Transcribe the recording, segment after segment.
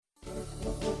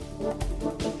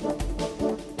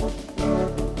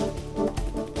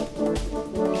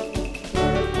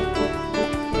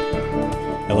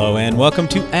Hello and welcome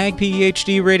to Ag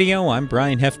PhD Radio. I'm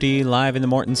Brian Hefty, live in the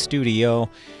Morton studio.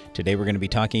 Today we're going to be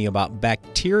talking about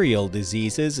bacterial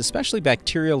diseases, especially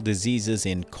bacterial diseases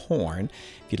in corn.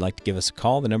 If you'd like to give us a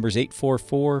call, the number is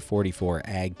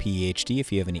 844-44-AG-PhD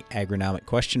if you have any agronomic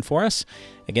question for us.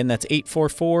 Again, that's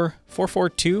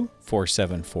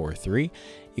 844-442-4743.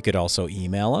 You could also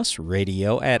email us,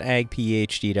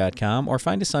 radio@agphd.com, or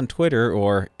find us on Twitter,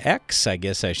 or X, I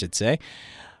guess I should say,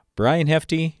 Brian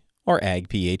Hefty or Ag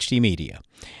PhD Media.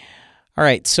 All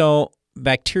right, so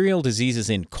bacterial diseases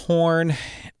in corn.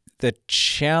 The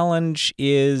challenge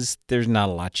is there's not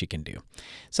a lot you can do.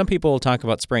 Some people will talk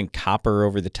about spraying copper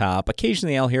over the top.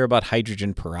 Occasionally I'll hear about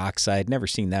hydrogen peroxide. Never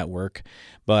seen that work.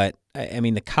 But, I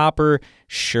mean, the copper,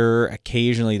 sure,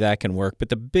 occasionally that can work. But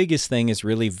the biggest thing is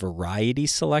really variety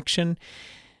selection.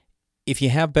 If you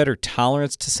have better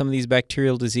tolerance to some of these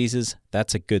bacterial diseases,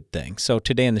 that's a good thing. So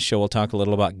today on the show, we'll talk a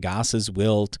little about Goss's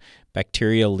wilt,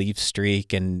 bacterial leaf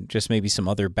streak, and just maybe some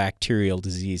other bacterial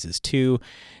diseases too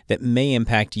that may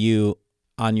impact you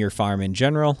on your farm in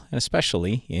general, and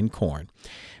especially in corn.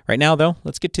 Right now, though,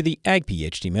 let's get to the Ag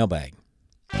PhD mailbag.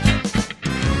 It's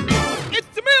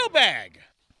the mailbag!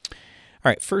 All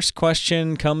right, first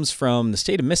question comes from the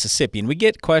state of Mississippi, and we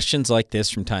get questions like this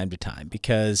from time to time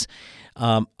because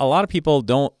a lot of people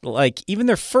don't like even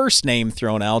their first name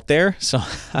thrown out there, so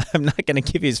I'm not going to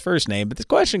give you his first name, but this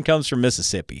question comes from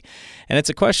Mississippi, and it's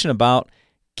a question about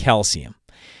calcium.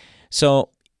 So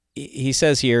he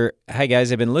says here, "Hi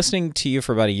guys, I've been listening to you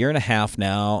for about a year and a half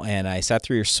now, and I sat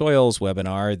through your soils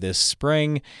webinar this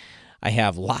spring. I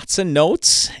have lots of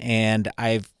notes, and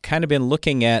I've kind of been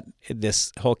looking at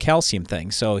this whole calcium thing.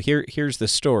 So here's the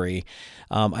story.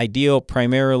 I deal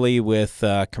primarily with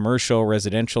commercial,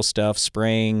 residential stuff,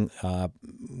 spraying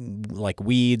like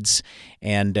weeds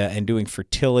and doing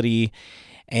fertility.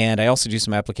 And I also do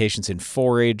some applications in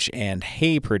forage and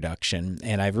hay production.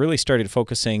 And I've really started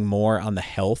focusing more on the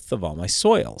health of all my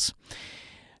soils.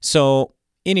 So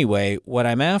anyway, what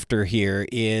I'm after here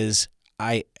is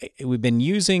we've been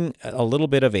using a little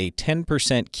bit of a 10%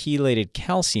 chelated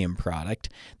calcium product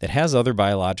that has other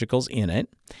biologicals in it,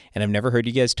 and I've never heard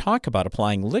you guys talk about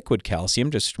applying liquid calcium,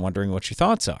 just wondering what your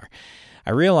thoughts are. I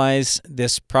realize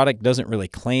this product doesn't really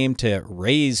claim to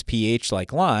raise pH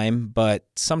like lime, but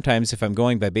sometimes if I'm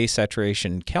going by base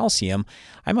saturation calcium,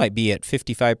 I might be at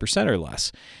 55% or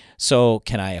less. So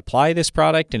can I apply this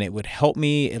product and it would help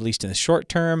me, at least in the short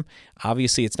term?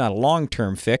 Obviously, it's not a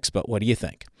long-term fix, but what do you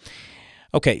think?"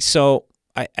 Okay, so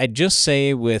I just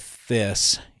say with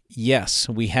this, yes,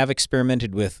 we have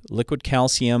experimented with liquid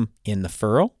calcium in the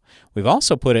furrow. We've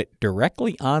also put it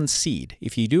directly on seed.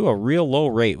 If you do a real low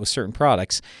rate with certain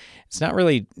products, it's not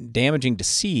really damaging to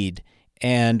seed,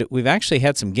 and we've actually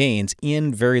had some gains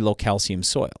in very low calcium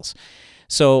soils.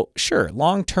 So sure,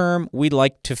 long term, we'd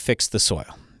like to fix the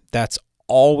soil. That's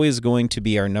always going to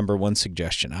be our number one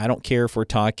suggestion. I don't care if we're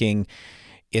talking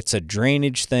it's a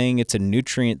drainage thing, it's a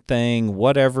nutrient thing,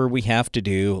 whatever we have to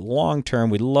do. Long term,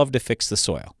 we'd love to fix the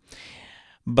soil.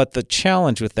 But the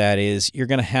challenge with that is you're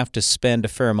going to have to spend a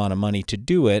fair amount of money to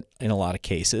do it in a lot of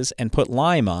cases and put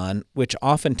lime on, which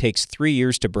often takes 3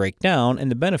 years to break down, and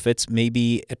the benefits may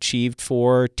be achieved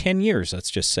for 10 years,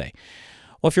 let's just say.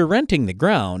 Well, if you're renting the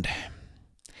ground,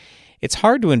 it's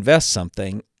hard to invest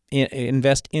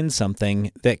in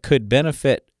something that could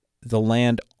benefit the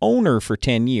landowner for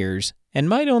 10 years and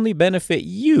might only benefit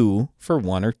you for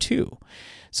 1 or 2.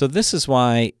 So this is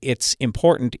why it's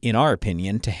important, in our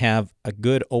opinion, to have a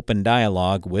good open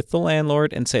dialogue with the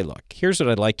landlord and say, look, here's what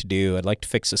I'd like to do. I'd like to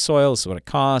fix the soil. This is what it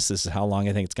costs. This is how long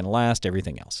I think it's going to last,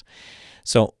 everything else.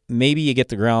 So maybe you get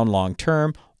the ground long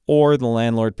term, or the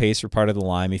landlord pays for part of the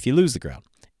lime if you lose the ground.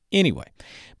 Anyway,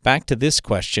 back to this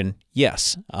question,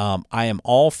 yes, I am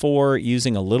all for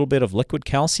using a little bit of liquid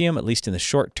calcium, at least in the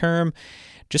short term.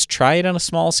 Just try it on a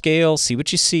small scale, see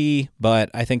what you see, but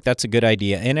I think that's a good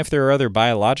idea. And if there are other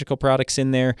biological products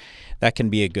in there, that can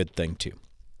be a good thing too.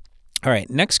 All right,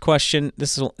 next question.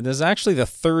 This is actually the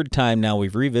third time now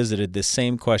we've revisited this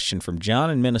same question from John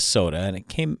in Minnesota, and it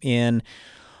came in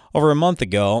over a month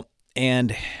ago,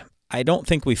 and I don't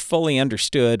think we fully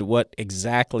understood what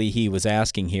exactly he was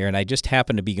asking here, and I just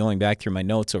happened to be going back through my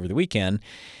notes over the weekend,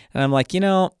 and I'm like,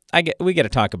 we got to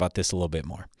talk about this a little bit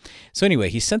more. So anyway,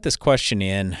 he sent this question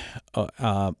in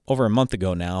over a month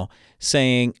ago now,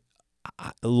 saying,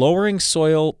 lowering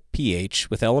soil pH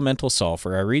with elemental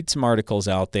sulfur. I read some articles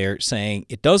out there saying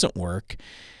it doesn't work,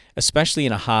 especially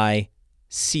in a high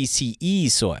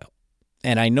CCE soil.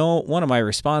 And I know one of my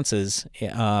responses,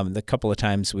 the couple of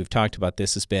times we've talked about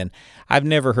this, has been, I've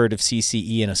never heard of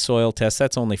CCE in a soil test.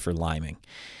 That's only for liming.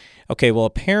 Okay, well,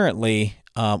 apparently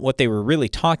what they were really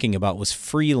talking about was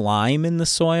free lime in the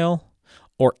soil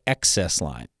or excess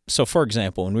lime. So, for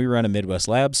example, when we run a Midwest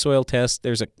Lab soil test,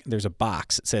 there's a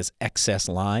box that says excess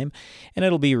lime, and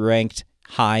it'll be ranked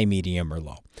high, medium, or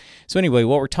low. So anyway,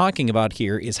 what we're talking about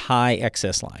here is high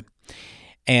excess lime.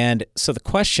 And so the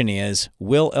question is,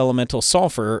 will elemental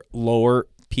sulfur lower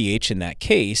pH in that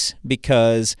case?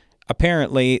 Because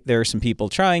apparently there are some people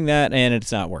trying that and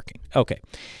it's not working. Okay,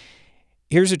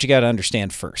 here's what you got to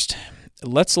understand first.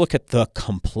 Let's look at the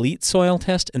complete soil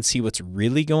test and see what's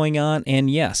really going on. And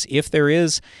yes, if there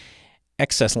is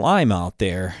excess lime out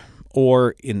there,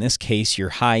 or in this case, your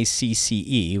high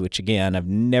CCE, which again, I've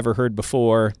never heard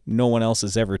before. No one else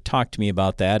has ever talked to me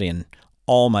about that in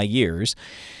all my years.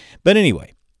 But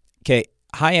anyway, okay,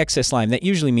 high excess lime, that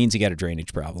usually means you got a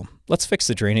drainage problem. Let's fix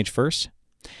the drainage first.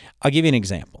 I'll give you an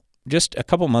example. Just a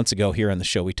couple months ago here on the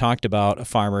show, we talked about a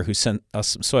farmer who sent us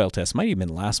some soil tests, might have been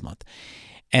last month.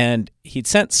 And he'd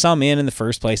sent some in the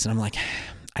first place, and I'm like,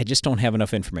 I just don't have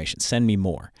enough information. Send me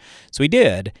more. So we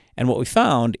did, and what we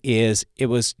found is it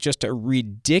was just a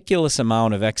ridiculous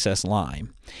amount of excess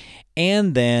lime.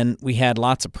 And then we had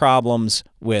lots of problems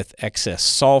with excess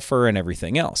sulfur and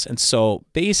everything else. And so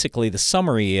basically the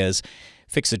summary is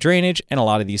fix the drainage, and a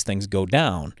lot of these things go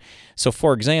down. So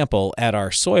for example, at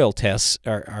our soil tests,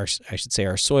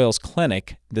 our soils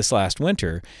clinic this last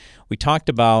winter, we talked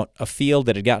about a field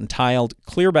that had gotten tiled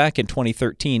clear back in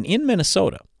 2013 in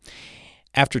Minnesota.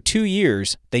 After 2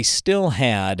 years, they still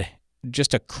had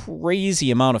just a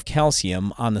crazy amount of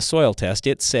calcium on the soil test.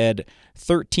 It said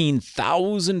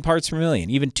 13,000 parts per million,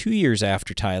 even 2 years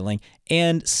after tiling,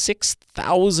 and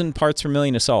 6,000 parts per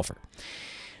million of sulfur.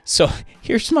 So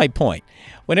here's my point.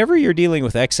 Whenever you're dealing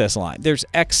with excess lime, there's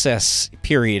excess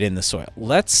period in the soil.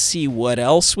 Let's see what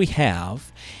else we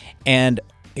have. And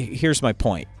here's my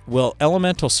point. Will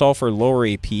elemental sulfur lower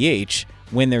a pH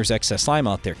when there's excess lime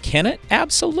out there? Can it?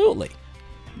 Absolutely.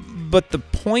 But the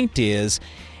point is,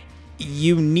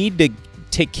 you need to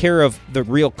take care of the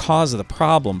real cause of the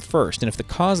problem first. And if the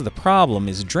cause of the problem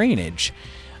is drainage,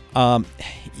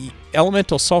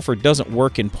 elemental sulfur doesn't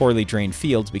work in poorly drained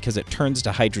fields because it turns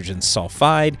to hydrogen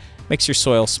sulfide, makes your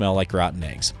soil smell like rotten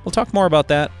eggs. We'll talk more about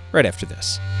that right after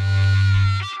this.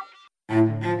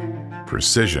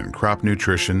 Precision crop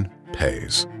nutrition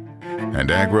pays. And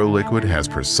AgroLiquid has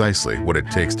precisely what it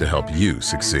takes to help you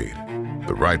succeed.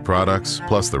 The right products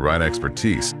plus the right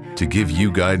expertise to give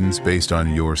you guidance based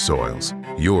on your soils,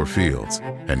 your fields,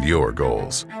 and your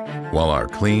goals. While our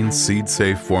clean,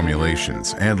 seed-safe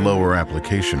formulations and lower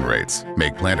application rates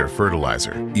make planter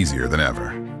fertilizer easier than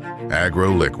ever.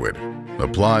 AgroLiquid.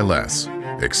 Apply less.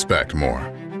 Expect more.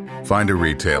 Find a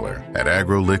retailer at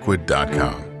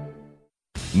agroliquid.com.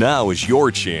 Now is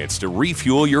your chance to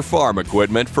refuel your farm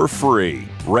equipment for free.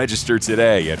 Register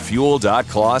today at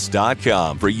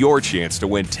fuel.claas.com for your chance to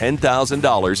win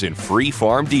 $10,000 in free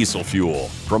farm diesel fuel.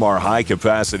 From our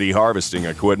high-capacity harvesting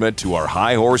equipment to our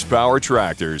high-horsepower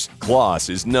tractors, Claas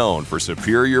is known for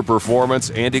superior performance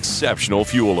and exceptional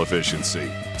fuel efficiency.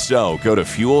 So go to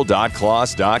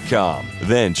fuel.claas.com.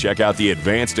 Then check out the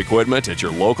advanced equipment at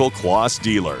your local Claas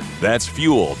dealer. That's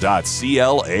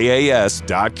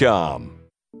fuel.claas.com.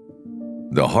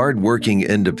 The hard-working,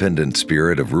 independent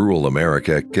spirit of rural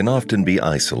America can often be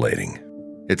isolating.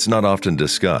 It's not often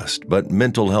discussed, but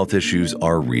mental health issues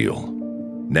are real.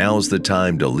 Now's the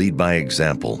time to lead by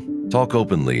example, talk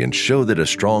openly, and show that a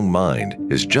strong mind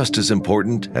is just as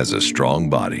important as a strong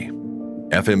body.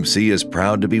 FMC is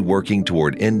proud to be working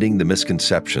toward ending the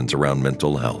misconceptions around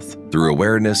mental health through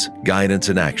awareness, guidance,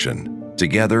 and action.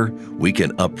 Together, we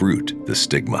can uproot the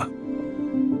stigma.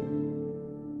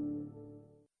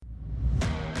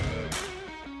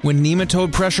 When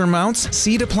nematode pressure mounts,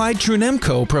 seed-applied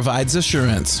Trunemco provides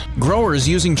assurance. Growers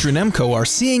using Trunemco are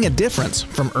seeing a difference,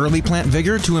 from early plant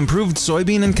vigor to improved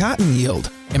soybean and cotton yield.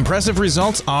 Impressive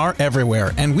results are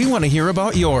everywhere, and we want to hear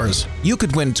about yours. You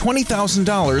could win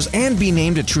 $20,000 and be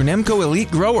named a Trunemco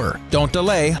Elite Grower. Don't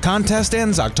delay. Contest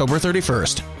ends October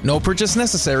 31st. No purchase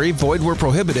necessary. Void where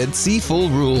prohibited. See full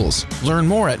rules. Learn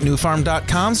more at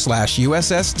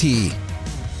newfarm.com/USST.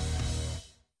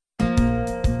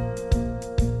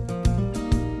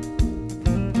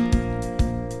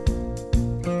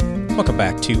 Welcome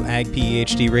back to Ag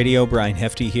PhD Radio. Brian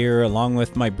Hefty here, along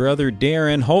with my brother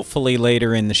Darren. Hopefully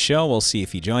later in the show, we'll see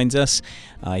if he joins us.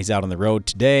 He's out on the road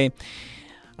today.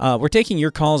 We're taking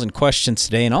your calls and questions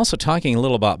today, and also talking a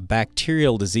little about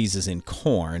bacterial diseases in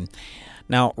corn.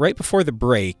 Now, right before the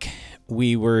break,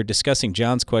 we were discussing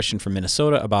John's question from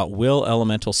Minnesota about will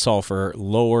elemental sulfur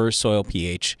lower soil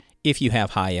pH if you have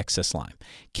high excess lime?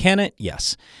 Can it?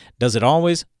 Yes. Does it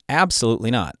always? Absolutely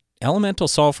not. elemental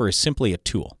sulfur is simply a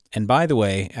tool. And by the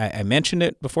way, I mentioned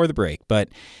it before the break, but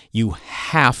you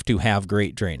have to have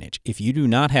great drainage. If you do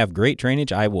not have great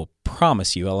drainage, I will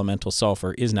promise you elemental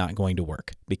sulfur is not going to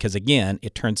work because, again,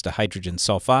 it turns to hydrogen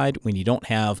sulfide when you don't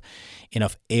have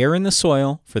enough air in the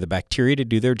soil for the bacteria to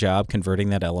do their job converting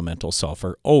that elemental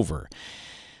sulfur over.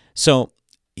 So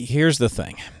here's the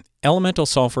thing. Elemental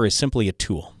sulfur is simply a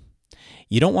tool.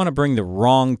 You don't want to bring the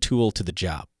wrong tool to the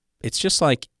job. It's just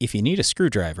like if you need a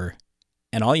screwdriver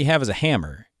and all you have is a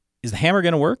hammer. Is the hammer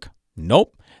going to work?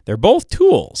 Nope. They're both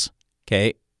tools,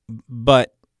 okay?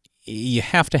 But you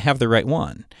have to have the right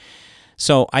one.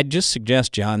 So I just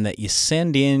suggest, John, that you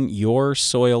send in your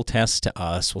soil test to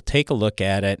us. We'll take a look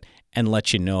at it and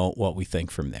let you know what we think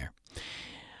from there.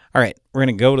 All right, we're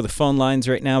going to go to the phone lines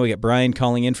right now. We got Brian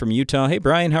calling in from Utah. Hey,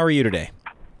 Brian, how are you today?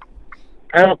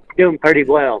 I'm doing pretty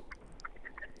well.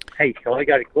 Hey, so I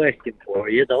got a question for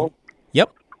you, though.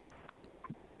 Yep.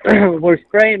 We're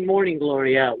spraying Morning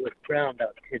Glory out with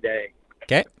Roundup today.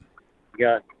 Okay.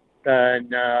 Yeah.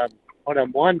 And what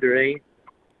I'm wondering,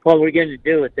 what we're going to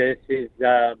do with this is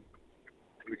we're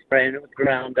spraying it with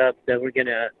Roundup, then we're going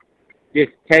to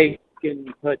just take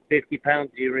and put 50 pounds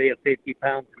of urea, 50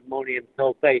 pounds of ammonium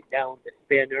sulfate down the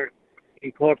spinner,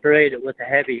 incorporate it with a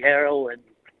heavy harrow, and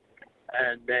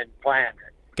then plant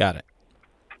it. Got it.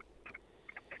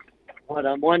 What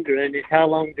I'm wondering is how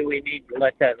long do we need to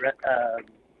let that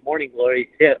Morning Glory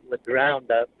sit with the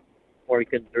Roundup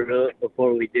working through it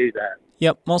before we do that?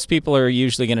 Yep, most people are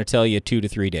usually going to tell you 2 to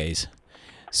 3 days.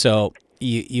 So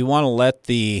you want to let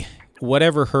the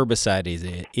whatever herbicide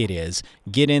it is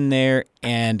get in there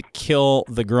and kill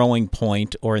the growing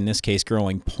point, or in this case,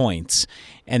 growing points,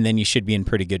 and then you should be in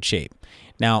pretty good shape.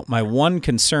 Now, my one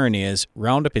concern is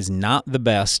Roundup is not the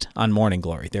best on Morning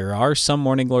Glory. There are some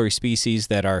Morning Glory species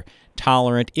that are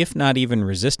tolerant, if not even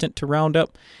resistant to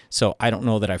Roundup. So I don't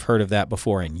know that I've heard of that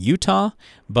before in Utah,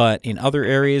 but in other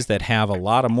areas that have a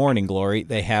lot of Morning Glory,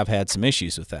 they have had some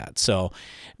issues with that. So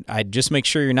I'd just make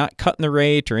sure you're not cutting the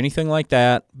rate or anything like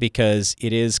that, because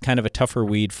it is kind of a tougher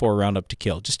weed for Roundup to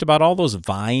kill. Just about all those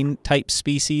vine-type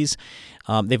species,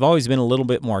 they've always been a little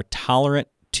bit more tolerant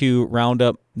to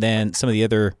Roundup than some of the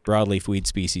other broadleaf weed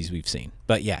species we've seen.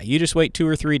 But yeah, you just wait 2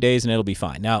 or 3 days and it'll be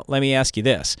fine. Now, let me ask you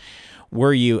this.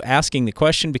 Were you asking the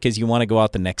question because you want to go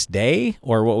out the next day,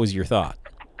 or what was your thought?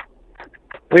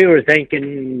 We were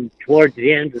thinking towards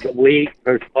the end of the week,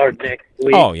 first part of next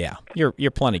week. Oh, yeah. You're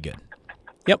plenty good.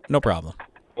 Yep, no problem.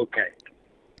 Okay.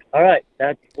 All right.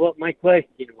 That's what my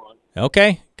question was.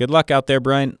 Okay. Good luck out there,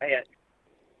 Brian.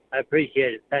 I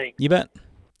appreciate it. Thanks. You bet.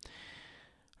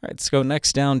 All right, let's go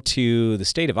next down to the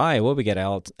state of Iowa. We got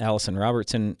Allison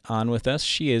Robertson on with us.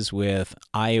 She is with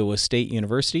Iowa State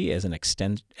University as an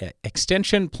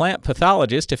extension plant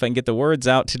pathologist, if I can get the words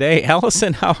out today.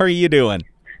 Allison, how are you doing?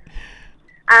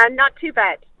 Not too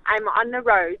bad. I'm on the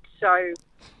road, so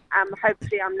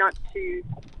hopefully I'm not too...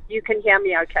 You can hear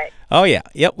me okay. Oh, yeah.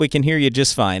 Yep, we can hear you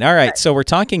just fine. All right, so we're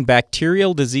talking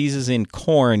bacterial diseases in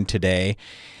corn today.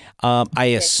 I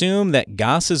assume that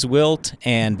Goss's wilt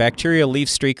and bacterial leaf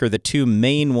streak are the two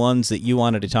main ones that you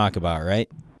wanted to talk about, right?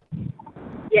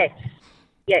 Yes.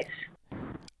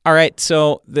 All right,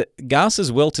 so the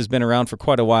Goss's wilt has been around for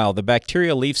quite a while. The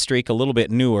bacterial leaf streak a little bit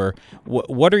newer.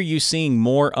 What are you seeing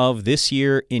more of this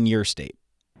year in your state?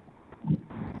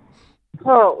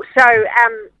 Oh, so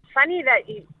funny that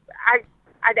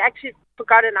I'd actually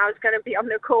forgotten I was going to be on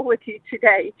the call with you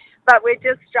today, but we're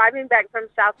just driving back from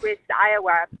southwest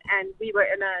Iowa, and we were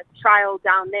in a trial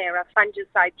down there, a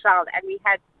fungicide trial, and we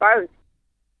had both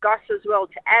Goss's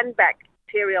wilt and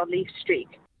bacterial leaf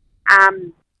streak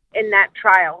in that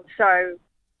trial. So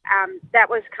that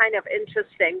was kind of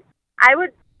interesting. I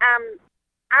would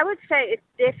say it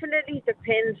definitely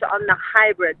depends on the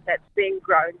hybrid that's being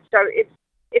grown. So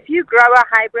if you grow a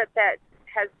hybrid that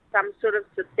has some sort of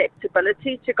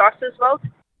susceptibility to Goss's wilt,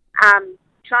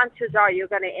 chances are you're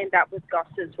going to end up with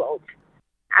Goss's wilt.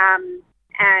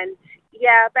 And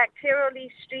yeah, bacterial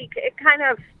leaf streak, it kind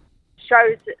of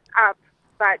shows up,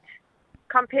 but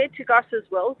compared to Goss's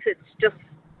wilt, it's just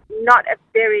not a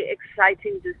very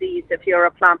exciting disease if you're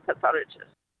a plant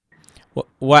pathologist.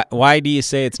 Why do you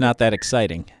say it's not that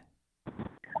exciting?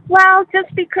 Well,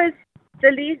 just because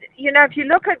the leaves, if you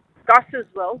look at Goss's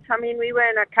wilt, I mean, we were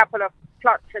in a couple of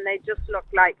plots and they just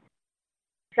looked like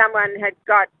someone had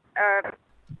got a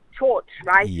torch,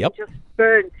 right? Yep. And just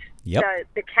burnt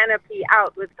the canopy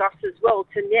out with Goss's wilt.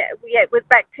 And yet with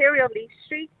bacterial leaf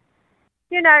streak,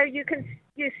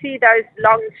 you see those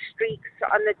long streaks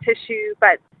on the tissue,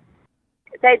 but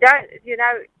they don't,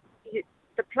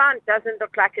 the plant doesn't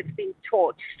look like it's been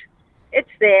torched. It's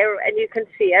there and you can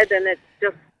see it, and it's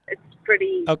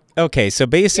pretty... Okay, so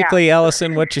basically,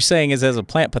 Allison, what you're saying is as a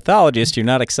plant pathologist, you're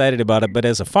not excited about it, but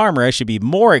as a farmer, I should be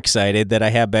more excited that I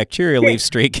have bacterial leaf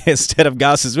streak instead of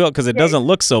Goss's wilt because it doesn't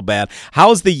look so bad.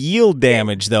 How's the yield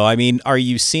damage, though? I mean, are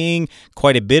you seeing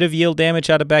quite a bit of yield damage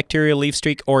out of bacterial leaf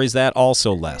streak, or is that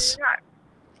also less?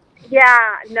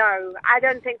 No, I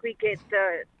don't think we get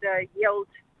the yield,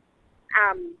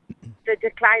 the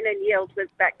decline in yield with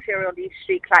bacterial leaf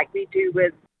streak like we do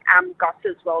with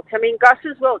Goss's wilt. I mean,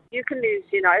 Goss's wilt, you can lose,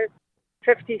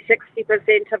 50,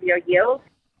 60% of your yield.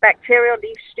 Bacterial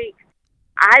leaf streak,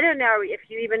 I don't know if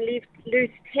you even lose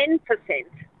 10%.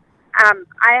 I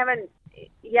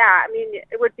mean,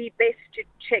 it would be best to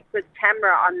check with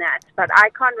Tamara on that, but I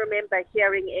can't remember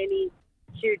hearing any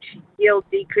huge yield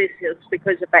decreases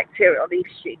because of bacterial leaf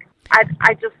streak. I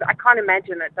can't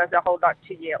imagine it does a whole lot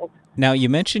to yield. Now, you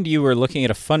mentioned you were looking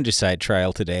at a fungicide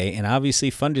trial today, and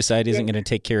obviously fungicide isn't going to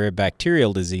take care of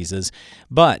bacterial diseases,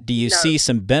 but do you see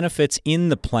some benefits in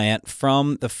the plant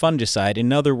from the fungicide?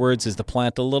 In other words, is the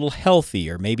plant a little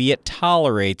healthier? Maybe it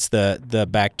tolerates the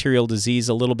bacterial disease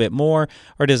a little bit more,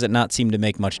 or does it not seem to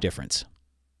make much difference?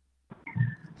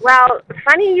 Well,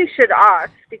 funny you should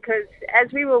ask, because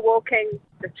as we were walking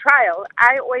the trial,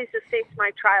 I always assess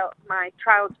my trials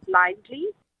blindly,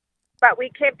 but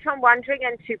we kept on wandering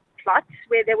into plots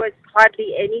where there was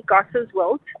hardly any Goss's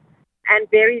wilt and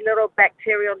very little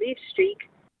bacterial leaf streak.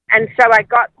 And so I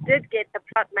did get the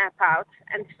plot map out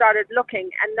and started looking,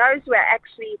 and those were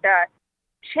actually the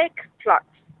check plots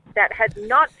that had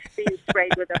not been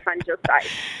sprayed with a fungicide.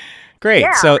 Great.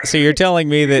 Yeah. So you're telling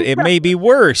me that it may be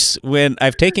worse when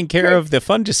I've taken care of the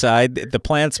fungicide, the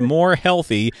plant's more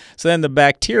healthy, so then the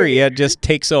bacteria just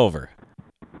takes over.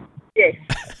 Yes.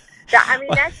 The only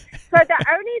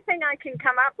thing I can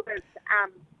come up with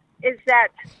is that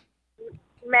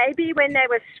maybe when they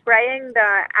were spraying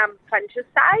the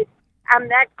fungicide,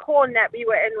 that corn that we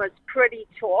were in was pretty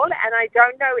tall, and I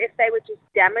don't know if they were just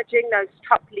damaging those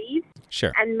top leaves.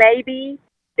 Sure. And maybe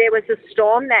there was a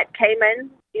storm that came in,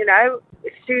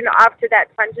 soon after that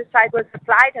fungicide was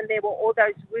applied, and there were all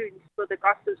those wounds for the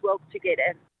Goss's wilt to get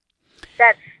in.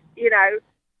 That's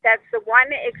the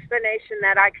one explanation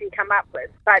that I can come up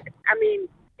with. But, I mean,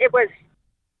 it was,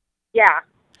 a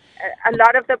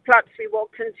lot of the plots we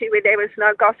walked into where there was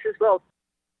no Goss's wilt,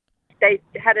 they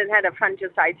hadn't had a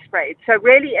fungicide sprayed. So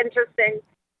really interesting.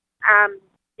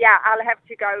 I'll have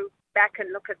to go back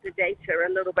and look at the data a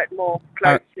little bit more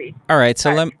closely. All right,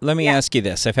 so let me ask you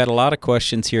this. I've had a lot of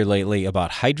questions here lately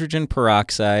about hydrogen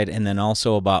peroxide and then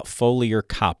also about foliar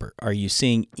copper. Are you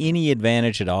seeing any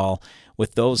advantage at all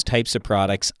with those types of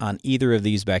products on either of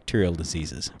these bacterial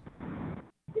diseases?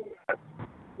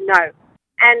 No.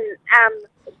 And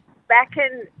back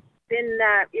in 10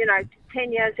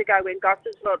 years ago when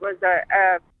Goss's wilt was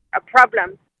a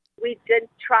problem, we did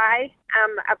try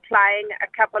applying a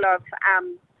couple of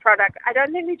product. I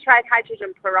don't think we tried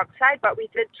hydrogen peroxide, but we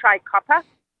did try copper,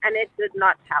 and it did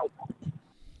not help.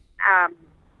 I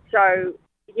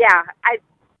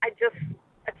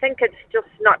think it's just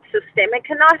not systemic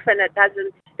enough, and it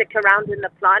doesn't stick around in the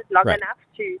plant long enough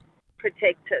to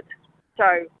protect it.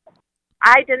 So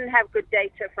I didn't have good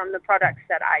data from the products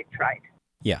that I tried.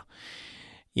 Yeah.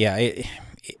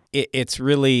 It's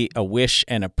really a wish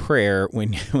and a prayer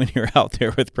when you're out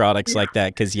there with products like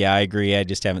that, because, I agree. I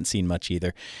just haven't seen much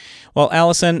either. Well,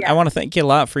 Allison, I want to thank you a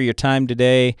lot for your time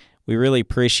today. We really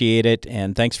appreciate it,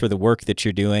 and thanks for the work that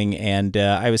you're doing. And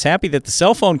I was happy that the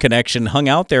cell phone connection hung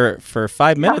out there for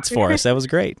 5 minutes for us. That was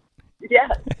great. Yeah,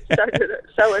 so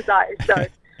was I. So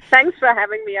thanks for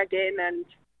having me again, and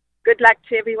good luck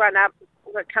to everyone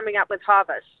coming up with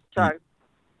harvest. So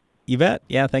you bet.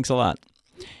 Yeah, thanks a lot.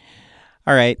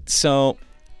 All right, so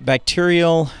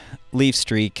bacterial leaf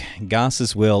streak,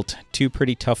 Goss's wilt, two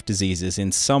pretty tough diseases.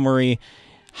 In summary,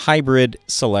 hybrid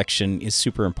selection is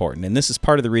super important. And this is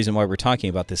part of the reason why we're talking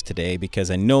about this today, because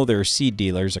I know there are seed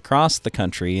dealers across the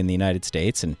country in the United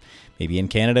States and maybe in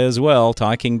Canada as well,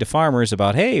 talking to farmers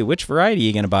about, hey, which variety are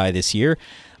you going to buy this year?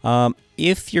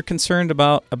 If you're concerned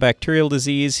about a bacterial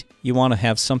disease, you want to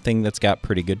have something that's got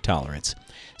pretty good tolerance.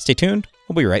 Stay tuned.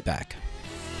 We'll be right back.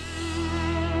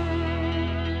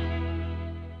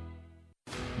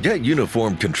 Get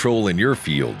uniform control in your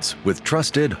fields with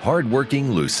trusted, hard-working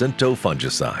Lucento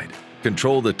fungicide.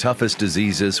 Control the toughest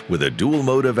diseases with a dual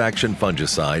mode of action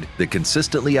fungicide that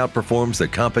consistently outperforms the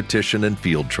competition in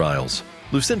field trials.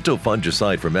 Lucento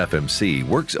fungicide from FMC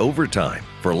works overtime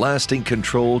for lasting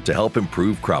control to help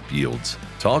improve crop yields.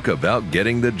 Talk about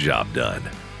getting the job done.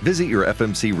 Visit your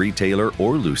FMC retailer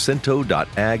or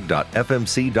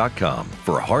lucento.ag.fmc.com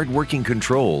for hard-working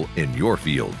control in your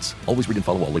fields. Always read and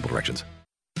follow all label directions.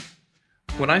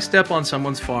 When I step on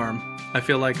someone's farm, I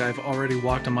feel like I've already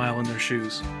walked a mile in their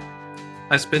shoes.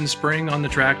 I spend spring on the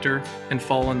tractor and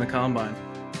fall in the combine.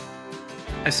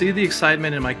 I see the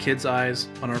excitement in my kids' eyes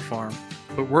on our farm,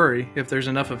 but worry if there's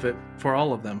enough of it for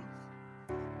all of them.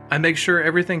 I make sure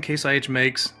everything Case IH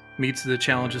makes meets the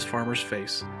challenges farmers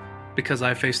face, because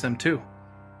I face them too.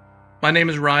 My name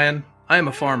is Ryan, I am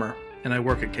a farmer, and I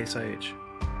work at Case IH.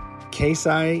 Case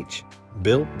IH,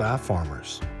 built by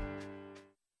farmers.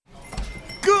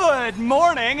 Good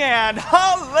morning and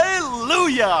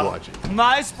hallelujah! Watch it.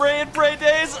 My spray and pray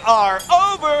days are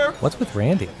over! What's with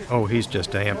Randy? Oh, he's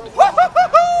just amped.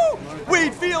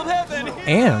 Wheat field heaven!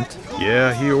 Amped?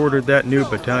 Yeah, he ordered that new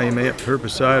Battalion amped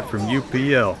herbicide from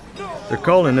UPL. They're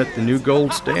calling it the new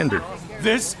gold standard.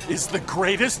 This is the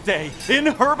greatest day in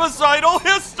herbicidal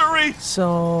history!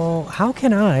 So, how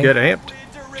can I... Get amped?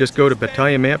 Just go to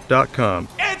battalionamp.com.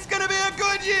 It's gonna be a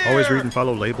good year! Always read and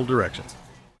follow label directions.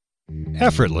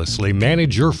 Effortlessly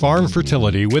manage your farm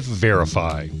fertility with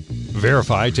Verify.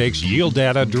 Verify takes yield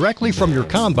data directly from your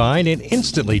combine and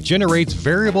instantly generates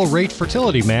variable rate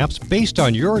fertility maps based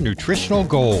on your nutritional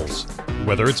goals.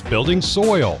 Whether it's building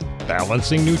soil,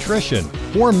 balancing nutrition,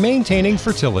 or maintaining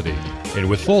fertility. And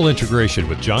with full integration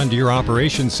with John Deere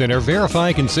Operations Center,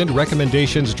 Verify can send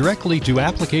recommendations directly to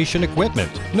application equipment,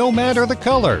 no matter the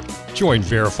color. Join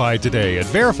Verify today at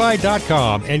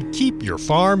verify.com and keep your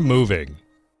farm moving.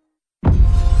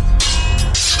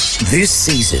 This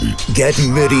season, get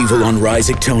medieval on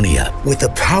Rhizoctonia with the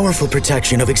powerful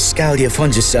protection of Excalia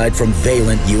fungicide from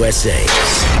Valent USA.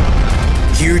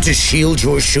 Here to shield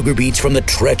your sugar beets from the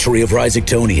treachery of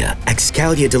Rhizoctonia,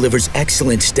 Excalia delivers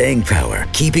excellent staying power,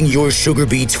 keeping your sugar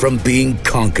beets from being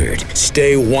conquered.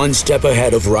 Stay one step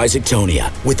ahead of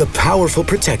Rhizoctonia with the powerful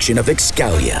protection of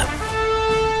Excalia.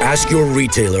 Ask your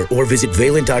retailer or visit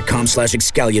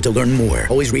valent.com/Excalia to learn more.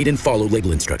 Always read and follow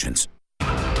label instructions.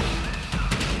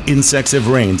 Insects have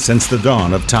reigned since the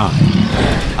dawn of time,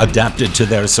 adapted to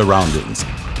their surroundings,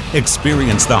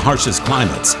 experienced the harshest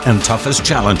climates and toughest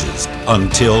challenges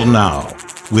until now.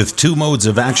 With 2 modes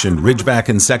of action, Ridgeback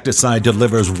insecticide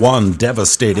delivers one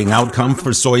devastating outcome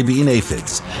for soybean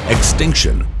aphids: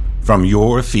 extinction from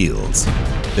your fields.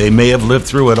 They may have lived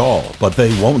through it all, but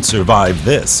they won't survive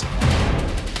this.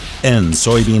 End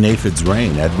soybean aphids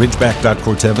reign at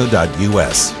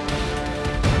ridgeback.corteva.us.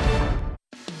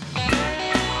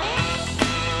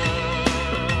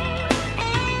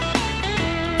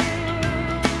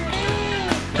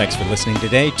 Thanks for listening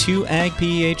today to Ag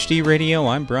PhD Radio.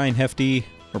 I'm Brian Hefty.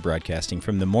 We're broadcasting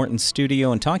from the Morton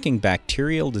studio and talking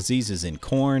bacterial diseases in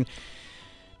corn.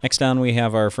 Next on, we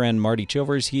have our friend Marty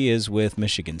Chilvers. He is with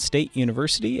Michigan State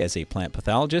University as a plant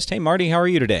pathologist. Hey, Marty, how are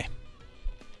you today?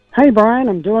 Hey, Brian,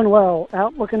 I'm doing well.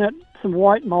 Out looking at some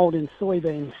white mold in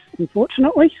soybeans,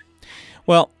 unfortunately.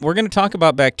 Well, we're going to talk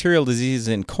about bacterial diseases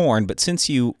in corn, but since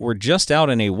you were just out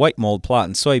in a white mold plot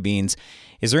in soybeans,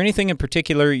 is there anything in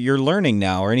particular you're learning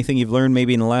now, or anything you've learned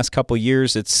maybe in the last couple of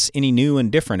years that's any new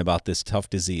and different about this tough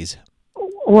disease?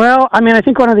 Well, I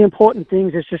think one of the important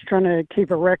things is just trying to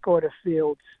keep a record of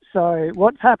fields. So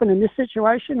what's happened in this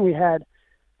situation, we had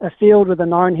a field with a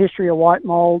known history of white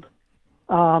mold,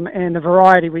 and the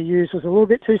variety we used was a little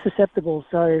bit too susceptible,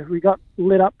 so we got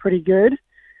lit up pretty good.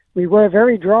 We were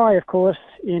very dry, of course,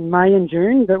 in May and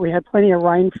June, but we had plenty of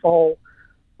rainfall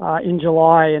in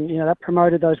July, and that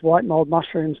promoted those white mold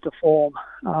mushrooms to form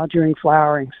during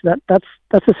flowering. So that's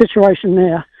the situation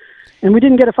there, and we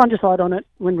didn't get a fungicide on it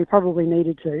when we probably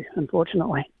needed to,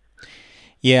 unfortunately.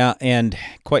 Yeah, and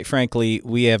quite frankly,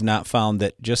 we have not found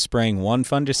that just spraying one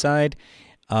fungicide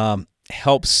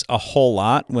helps a whole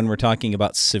lot when we're talking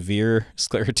about severe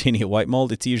sclerotinia white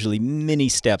mold. It's usually many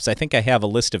steps. I think I have a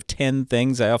list of 10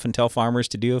 things I often tell farmers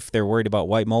to do if they're worried about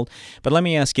white mold. But let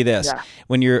me ask you this. Yeah.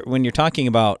 When you're talking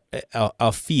about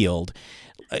a field,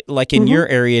 like in your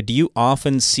area, do you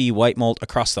often see white mold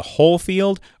across the whole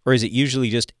field, or is it usually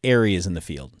just areas in the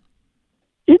field?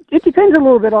 It depends a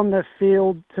little bit on the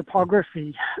field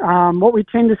topography. What we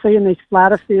tend to see in these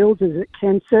flatter fields is it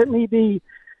can certainly be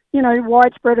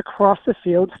widespread across the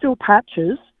field, still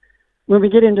patches. When we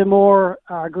get into more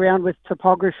ground with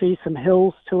topography, some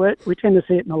hills to it, we tend to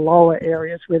see it in the lower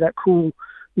areas where that cool,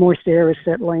 moist air is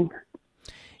settling.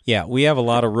 Yeah, we have a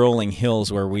lot of rolling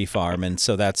hills where we farm, and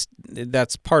so that's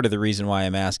part of the reason why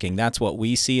I'm asking. That's what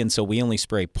we see, and so we only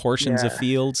spray portions of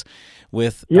fields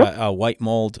with a white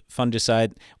mold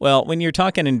fungicide. Well, when you're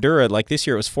talking Endura, like this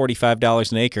year it was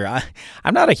 $45 an acre.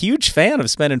 I'm not a huge fan of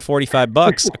spending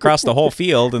 $45 across the whole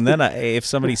field, and then if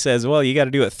somebody says, well, you got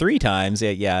to do it 3 times,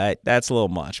 that's a little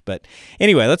much. But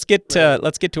anyway, let's get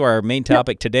to our main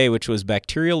topic today, which was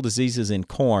bacterial diseases in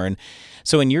corn.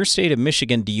 So in your state of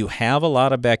Michigan, do you have a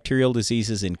lot of bacterial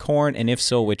diseases in corn, and if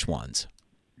so, which ones?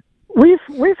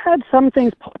 We've had some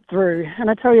things pop through, and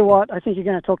I tell you what, I think you're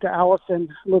going to talk to Allison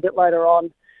a little bit later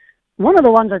on. One of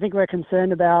the ones I think we're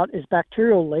concerned about is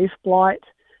bacterial leaf blight.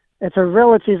 It's a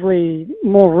relatively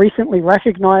more recently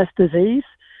recognized disease,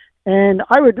 and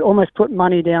I would almost put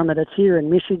money down that it's here in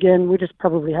Michigan. We just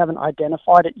probably haven't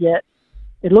identified it yet.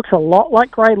 It looks a lot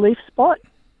like grey leaf spot,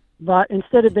 but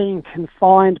instead of being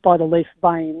confined by the leaf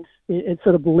veins, it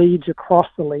sort of bleeds across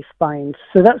the leaf veins.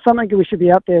 So that's something we should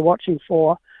be out there watching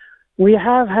for. We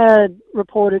have had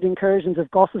reported incursions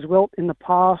of Goss's wilt in the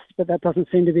past, but that doesn't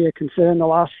seem to be a concern the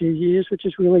last few years, which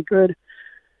is really good.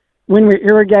 When we're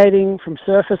irrigating from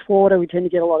surface water, we tend to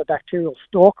get a lot of bacterial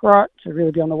stalk rot, so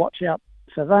really be on the watch out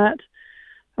for that.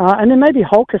 And then maybe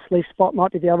Holcus leaf spot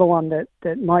might be the other one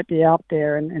that might be out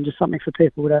there and just something for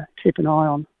people to keep an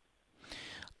eye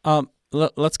on.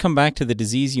 Let's come back to the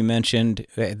disease you mentioned,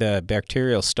 the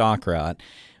bacterial stalk rot,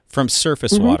 from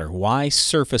surface water. Why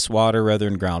surface water rather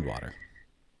than groundwater?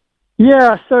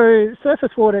 Yeah, so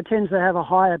surface water tends to have a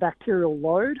higher bacterial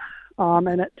load,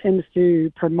 and it tends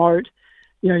to promote,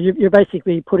 you're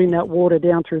basically putting that water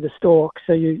down through the stalk,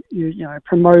 so you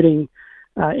promoting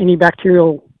any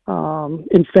bacterial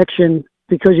infection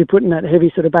because you're putting that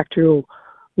heavy sort of bacterial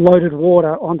loaded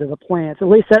water onto the plants. At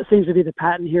least that seems to be the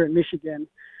pattern here in Michigan.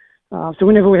 So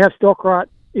whenever we have stalk rot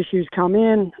issues come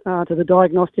in to the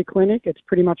diagnostic clinic, it's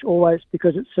pretty much always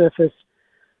because it's surface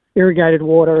irrigated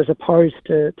water as opposed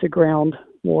to ground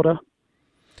water.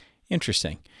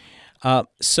 Interesting.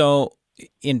 So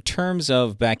in terms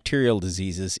of bacterial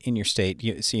diseases in your state,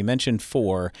 you mentioned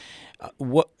 4.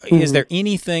 Is there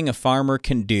anything a farmer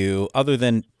can do other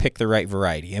than pick the right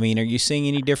variety? I mean, are you seeing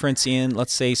any difference in,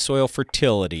 let's say, soil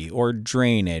fertility or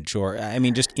drainage or,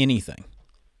 just anything?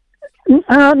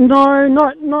 No,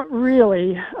 not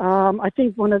really. I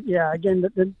think again,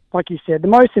 like you said, the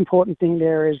most important thing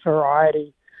there is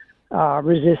variety,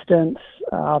 resistance,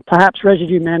 perhaps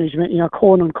residue management.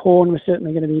 Corn on corn, we're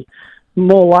certainly going to be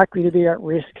more likely to be at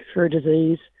risk for a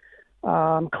disease.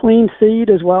 Clean seed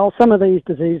as well. Some of these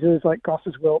diseases, like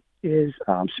Goss's wilt, is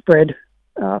spread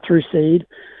through seed.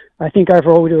 I think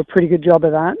overall we do a pretty good job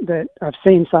of that. That I've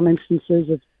seen some instances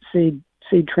of seed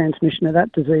transmission of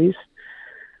that disease.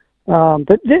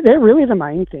 But they're really the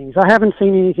main things. I haven't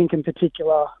seen anything in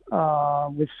particular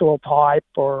with soil type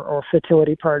or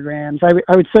fertility programs.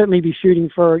 I would certainly be shooting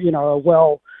for a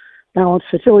well-balanced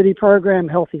fertility program,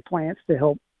 healthy plants to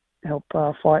help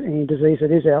fight any disease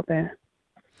that is out there.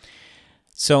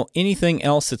 So anything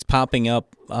else that's popping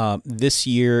up this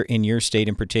year in your state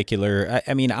in particular,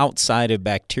 outside of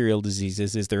bacterial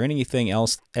diseases, is there anything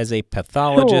else as a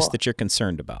pathologist that you're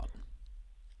concerned about?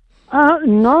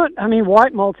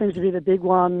 White mold seems to be the big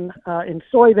one in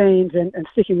soybeans, and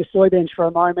sticking with soybeans for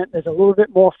a moment, there's a little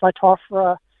bit more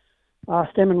Phytophthora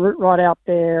stem and root rot out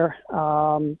there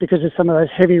because of some of those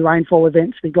heavy rainfall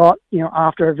events we got,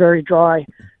 after a very dry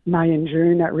May and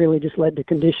June. That really just led to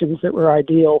conditions that were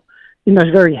ideal in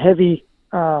those very heavy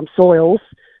soils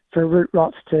for root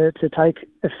rots to take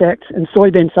effect, and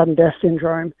soybean sudden death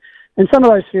syndrome. And some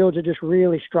of those fields are just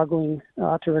really struggling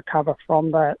to recover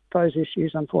from those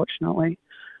issues, unfortunately.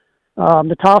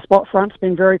 The tar spot front's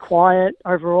been very quiet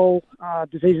overall.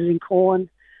 Diseases in corn,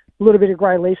 a little bit of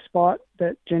grey leaf spot,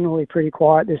 but generally pretty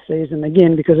quiet this season,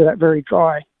 again, because of that very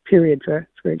dry period for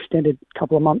an extended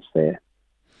couple of months there.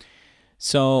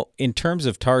 So in terms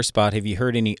of tar spot, have you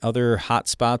heard any other hot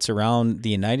spots around the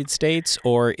United States,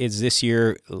 or is this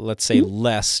year, let's say,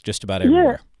 less just about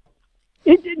everywhere?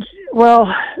 Yeah.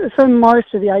 Well, for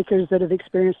most of the acres that have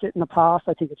experienced it in the past,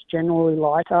 I think it's generally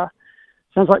lighter.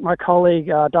 Sounds like my colleague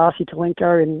Darcy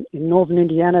Talenko in northern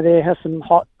Indiana there has some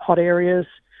hot areas.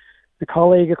 The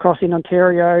colleague across in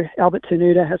Ontario, Albert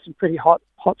Tenuta, has some pretty hot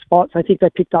spots. I think they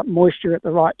picked up moisture at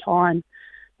the right time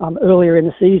earlier in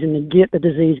the season to get the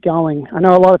disease going. I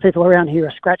know a lot of people around here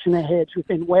are scratching their heads. We've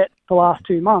been wet the last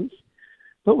 2 months,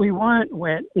 but we weren't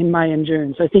wet in May and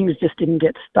June, so things just didn't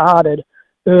get started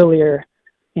earlier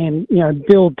and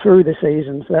build through the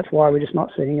season. So that's why we're just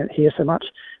not seeing it here so much.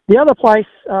 The other place,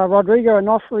 Rodrigo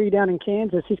Onofre down in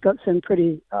Kansas, he's got some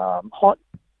pretty hot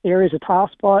areas of tar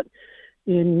spot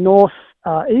in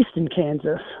northeastern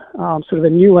Kansas, sort of a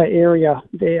newer area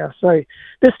there. So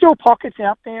there's still pockets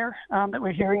out there that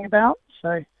we're hearing about.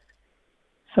 So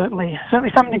certainly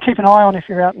something to keep an eye on if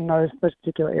you're out in those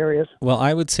particular areas. Well,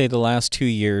 I would say the last 2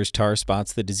 years, tar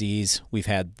spot's the disease we've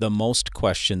had the most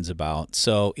questions about.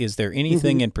 So is there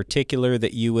anything in particular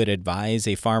that you would advise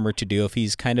a farmer to do if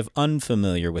he's kind of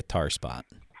unfamiliar with tar spot?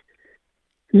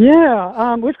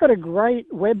 Yeah, we've got a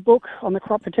great web book on the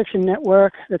Crop Protection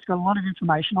Network that's got a lot of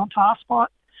information on TarSpot.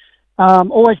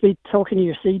 Always be talking to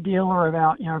your seed dealer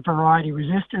about, variety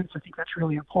resistance. I think that's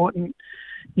really important.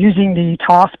 Using the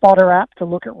TarSpotter app to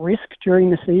look at risk during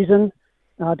the season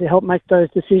to help make those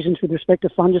decisions with respect to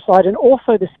fungicide, and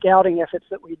also the scouting efforts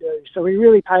that we do. So we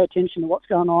really pay attention to what's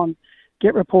going on,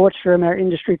 get reports from our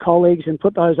industry colleagues and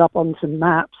put those up on some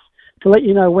maps to let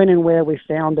you know when and where we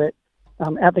found it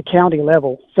at the county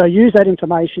level. So use that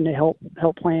information to help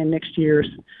plan next year's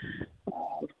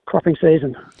cropping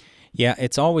season. Yeah,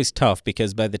 it's always tough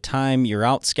because by the time you're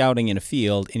out scouting in a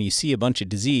field and you see a bunch of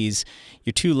disease,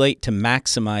 you're too late to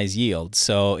maximize yield.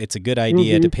 So it's a good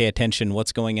idea to pay attention to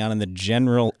what's going on in the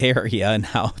general area and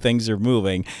how things are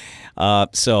moving.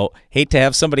 So hate to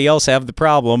have somebody else have the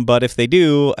problem, but if they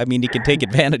do, you can take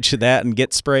advantage of that and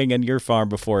get spraying on your farm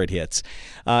before it hits.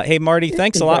 Hey, Marty,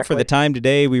 thanks a lot for the time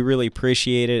today. We really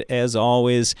appreciate it, as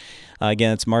always.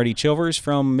 Again, it's Marty Chilvers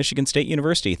from Michigan State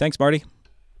University. Thanks, Marty.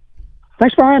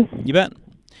 Thanks, Brian. You bet.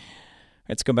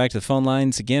 Let's go back to the phone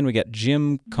lines again. We got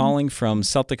Jim calling from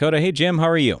South Dakota. Hey, Jim, how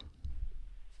are you?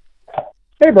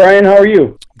 Hey, Brian, how are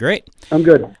you? Great. I'm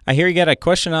good. I hear you got a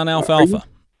question on alfalfa.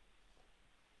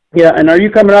 Yeah, and are you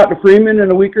coming out to Freeman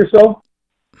in a week or so?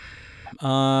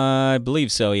 I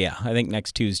believe so, yeah. I think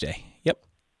next Tuesday. Yep.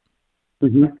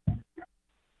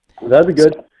 That'd be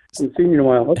good. I haven't seen you in a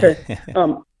while. Okay.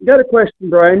 Got a question,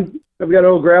 Brian. I've got an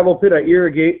old gravel pit I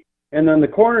irrigate. And on the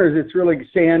corners, it's really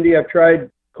sandy. I've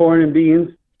tried corn and beans.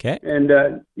 Okay. And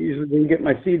usually didn't get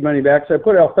my seed money back. So I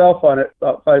put alfalfa on it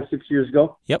about 5-6 years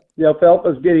ago. Yep. The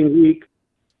alfalfa's getting weak.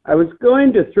 I was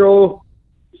going to throw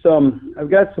I've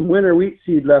got some winter wheat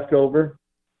seed left over.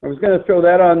 I was going to throw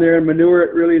that on there and manure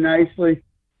it really nicely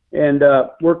and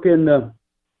work in the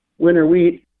winter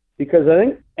wheat, because I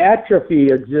think atrophy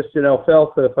exists in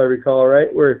alfalfa, if I recall right,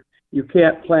 where you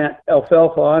can't plant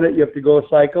alfalfa on it. You have to go a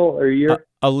cycle or a year.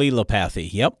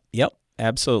 Allelopathy. Yep.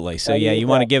 Absolutely. So, yeah, you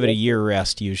want to give it a year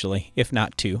rest usually, if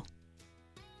not two.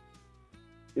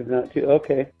 If not two,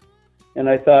 okay. And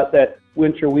I thought that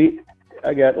winter wheat,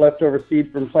 I got leftover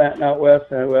seed from planting out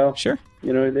west. And sure.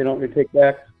 They don't really take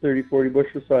back 30, 40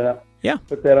 bushels. So I thought,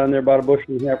 put that on there, about a bushel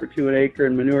and a half or two an acre,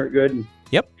 and manure it good. And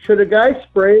should a guy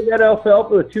spray that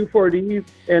alfalfa with 2,4-D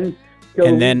and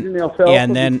then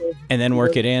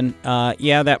work it in?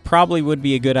 That probably would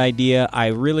be a good idea. I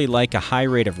really like a high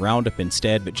rate of Roundup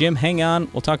instead. But Jim, hang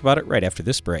on. We'll talk about it right after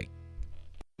this break.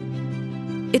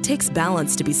 It takes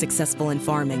balance to be successful in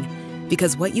farming,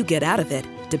 because what you get out of it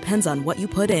depends on what you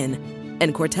put in.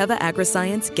 And Corteva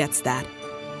Agriscience gets that.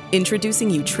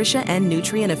 Introducing Utrisha N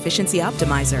Nutrient Efficiency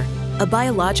Optimizer, a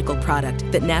biological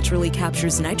product that naturally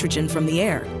captures nitrogen from the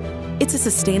air. It's a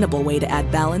sustainable way to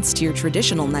add balance to your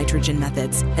traditional nitrogen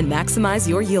methods and maximize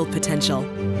your yield potential.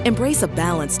 Embrace a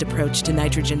balanced approach to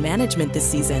nitrogen management this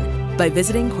season by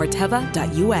visiting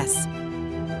Corteva.us.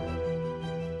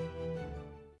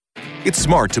 It's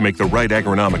smart to make the right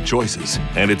agronomic choices,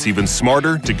 and it's even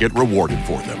smarter to get rewarded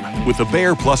for them. With the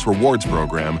Bayer Plus Rewards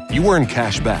program, you earn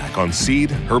cash back on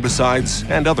seed, herbicides,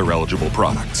 and other eligible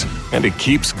products. And it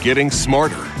keeps getting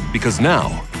smarter, because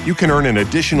now you can earn an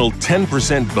additional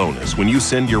 10% bonus when you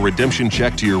send your redemption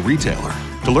check to your retailer.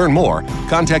 To learn more,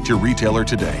 contact your retailer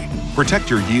today. Protect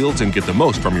your yields and get the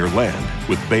most from your land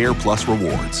with Bayer Plus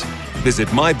Rewards. Visit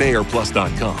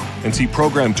mybayerplus.com and see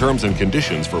program terms and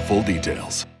conditions for full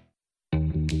details.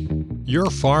 Your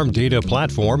farm data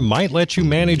platform might let you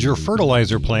manage your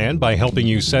fertilizer plan by helping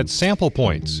you set sample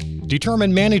points,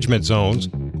 determine management zones,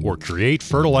 or create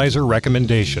fertilizer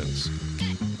recommendations.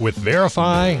 With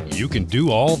Verify, you can do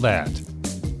all that.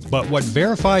 But what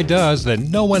Verify does that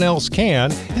no one else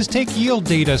can is take yield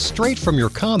data straight from your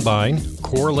combine,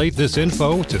 correlate this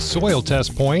info to soil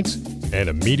test points, and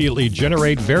immediately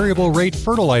generate variable rate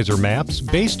fertilizer maps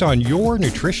based on your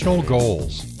nutritional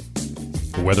goals.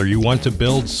 Whether you want to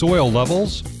build soil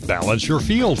levels, balance your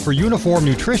field for uniform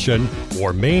nutrition,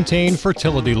 or maintain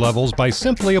fertility levels by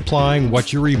simply applying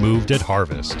what you removed at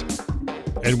harvest.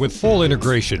 And with full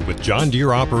integration with John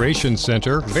Deere Operations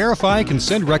Center, Verify can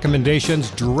send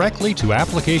recommendations directly to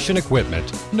application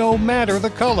equipment, no matter the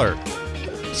color.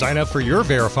 Sign up for your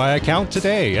Verify account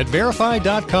today at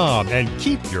verify.com and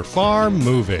keep your farm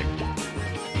moving.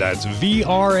 That's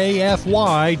VRAFY.com.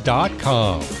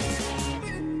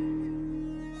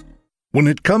 When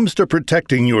it comes to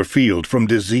protecting your field from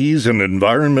disease and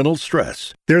environmental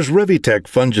stress, there's Revitec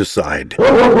fungicide.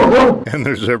 And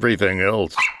there's everything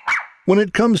else. When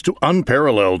it comes to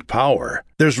unparalleled power,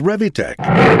 there's Revitec.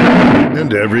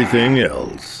 And everything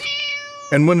else.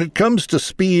 And when it comes to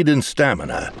speed and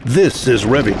stamina, this is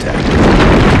Revitec.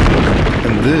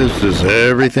 And this is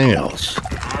everything else.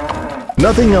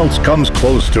 Nothing else comes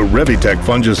close to Revitec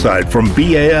fungicide from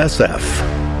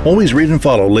BASF. Always read and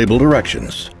follow label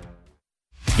directions.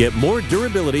 Get more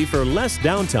durability for less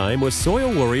downtime with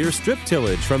Soil Warrior Strip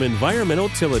Tillage from Environmental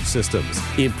Tillage Systems.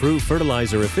 Improve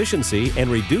fertilizer efficiency and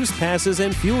reduce passes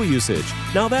and fuel usage.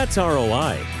 Now that's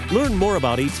ROI. Learn more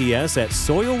about ETS at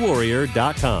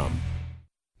soilwarrior.com.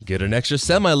 Get an extra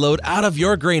semi-load out of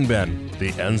your grain bin. The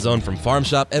End Zone from Farm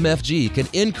Shop MFG can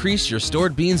increase your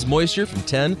stored beans moisture from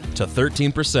 10 to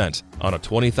 13%. On a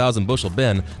 20,000 bushel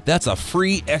bin, that's a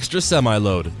free extra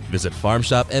semi-load. Visit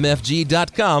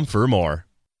farmshopmfg.com for more.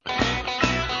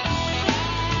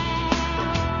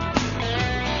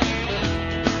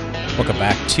 Welcome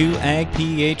back to Ag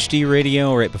PhD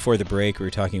Radio. Right before the break, we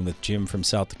were talking with Jim from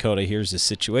South Dakota. Here's his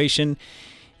situation.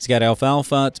 He's got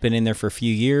alfalfa. It's been in there for a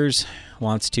few years.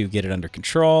 Wants to get it under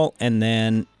control and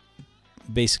then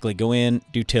basically go in,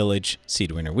 do tillage,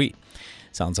 seed winter wheat.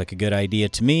 Sounds like a good idea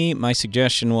to me. My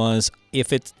suggestion was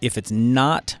if it's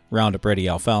not Roundup Ready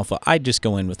alfalfa, I'd just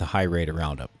go in with a high rate of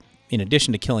Roundup. In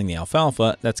addition to killing the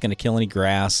alfalfa, that's going to kill any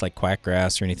grass like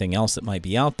quackgrass or anything else that might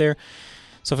be out there.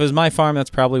 So if it was my farm, that's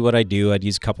probably what I'd do. I'd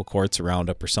use a couple quarts of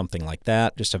Roundup or something like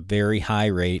that, just a very high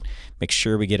rate. Make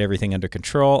sure we get everything under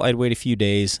control. I'd wait a few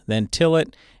days, then till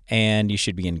it, and you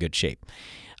should be in good shape.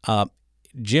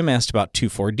 Jim asked about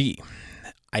 2,4-D.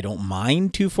 I don't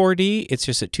mind 2,4-D. It's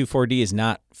just that 2,4-D is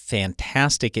not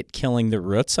fantastic at killing the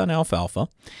roots on alfalfa.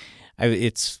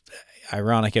 It's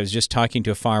ironic. I was just talking to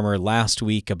a farmer last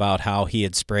week about how he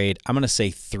had sprayed, I'm going to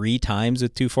say 3 times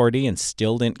with 2,4-D and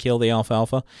still didn't kill the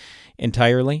alfalfa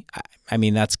entirely. I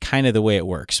mean, that's kind of the way it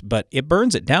works, but it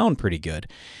burns it down pretty good.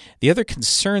 The other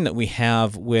concern that we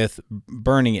have with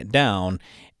burning it down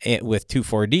with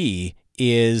 2,4-D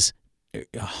is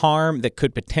harm that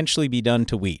could potentially be done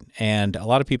to wheat. And a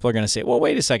lot of people are going to say, well,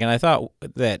 wait a second, I thought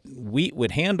that wheat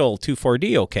would handle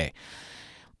 2,4-D okay.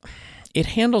 It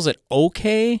handles it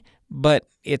okay, but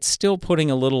it's still putting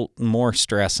a little more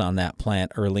stress on that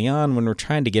plant early on when we're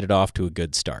trying to get it off to a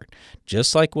good start.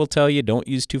 Just like we'll tell you, don't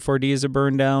use 2,4-D as a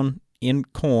burn down in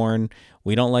corn.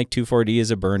 We don't like 2,4-D as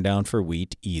a burn down for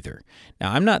wheat either.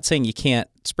 Now, I'm not saying you can't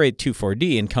spray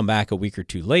 2,4-D and come back a week or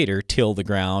two later, till the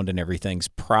ground, and everything's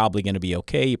probably going to be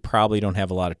okay. You probably don't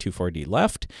have a lot of 2,4-D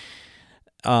left,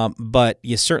 but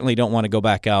you certainly don't want to go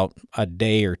back out a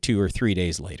day or 2 or 3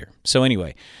 days later. So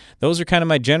anyway, those are kind of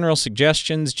my general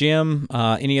suggestions. Jim,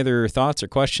 any other thoughts or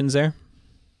questions there?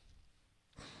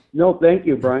 No, thank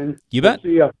you, Brian. You bet. See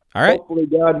you. All right. Hopefully,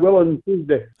 God willing,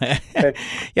 Tuesday. Okay.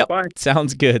 Yep. Bye.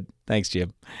 Sounds good. Thanks,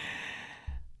 Jim.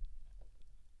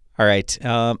 All right.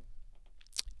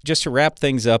 Just to wrap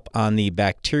things up on the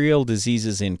bacterial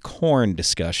diseases in corn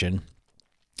discussion,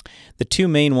 the 2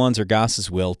 main ones are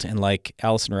Goss's wilt, and like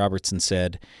Allison Robertson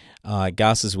said,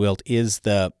 Goss's wilt is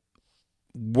the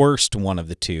worst one of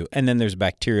the 2. And then there's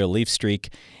bacterial leaf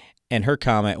streak, and her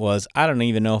comment was, I don't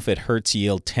even know if it hurts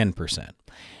yield 10%.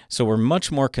 So we're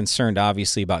much more concerned,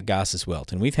 obviously, about Goss's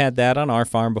wilt. And we've had that on our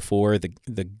farm before.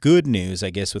 The good news, I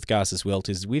guess, with Goss's wilt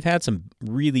is we've had some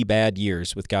really bad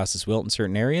years with Goss's wilt in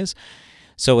certain areas.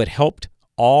 So it helped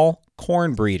all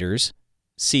corn breeders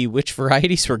see which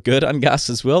varieties were good on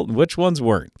Goss's wilt and which ones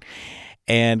weren't.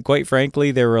 And quite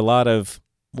frankly, there were a lot of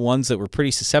ones that were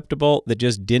pretty susceptible that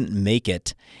just didn't make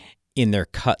it in their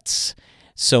cuts.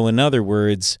 So in other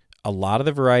words, a lot of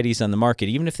the varieties on the market,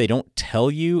 even if they don't tell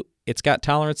you it's got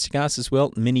tolerance to Goss's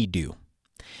wilt, many do.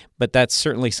 But that's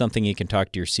certainly something you can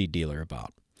talk to your seed dealer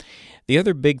about. The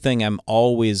other big thing I'm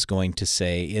always going to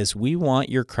say is we want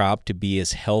your crop to be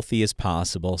as healthy as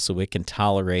possible so it can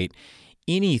tolerate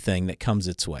anything that comes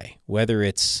its way, whether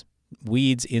it's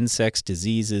weeds, insects,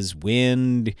 diseases,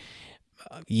 wind,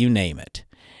 you name it.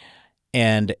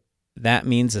 And that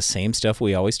means the same stuff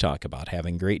we always talk about,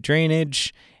 having great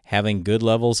drainage, having good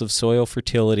levels of soil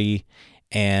fertility,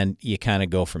 and you kind of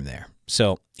go from there.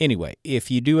 So anyway, if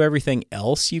you do everything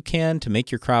else you can to make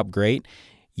your crop great,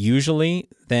 usually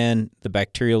then the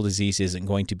bacterial disease isn't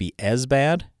going to be as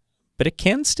bad, but it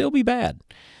can still be bad.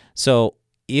 So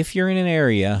if you're in an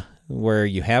area where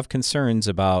you have concerns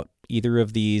about either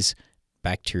of these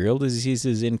bacterial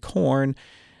diseases in corn,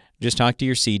 just talk to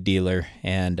your seed dealer.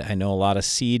 And I know a lot of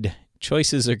seed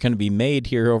choices are going to be made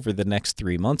here over the next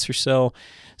 3 months or so.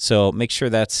 So make sure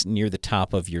that's near the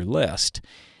top of your list.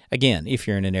 Again, if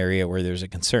you're in an area where there's a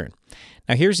concern.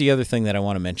 Now, here's the other thing that I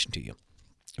want to mention to you.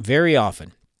 Very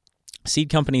often, seed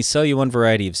companies sell you one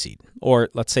variety of seed, or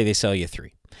let's say they sell you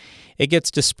 3. It gets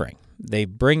to spring. They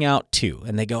bring out 2,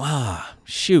 and they go,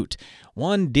 shoot,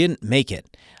 one didn't make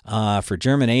it for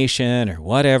germination or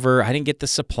whatever. I didn't get the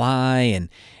supply and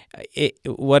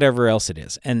whatever else it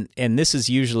is. And this is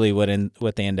usually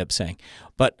what they end up saying.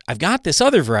 But I've got this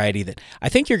other variety that I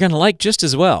think you're going to like just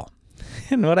as well.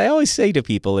 And what I always say to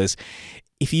people is,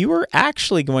 if you were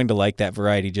actually going to like that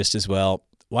variety just as well,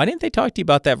 why didn't they talk to you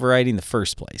about that variety in the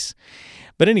first place?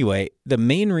 But anyway, the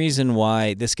main reason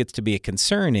why this gets to be a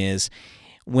concern is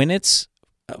when it's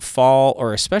fall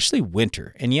or especially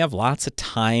winter and you have lots of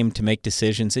time to make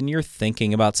decisions and you're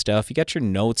thinking about stuff, you got your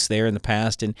notes there in the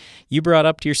past and you brought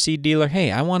up to your seed dealer,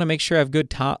 hey, I want to make sure I have good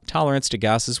tolerance to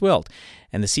Goss's wilt.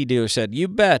 And the seed dealer said, you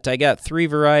bet, I got 3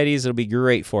 varieties, it'll be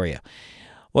great for you.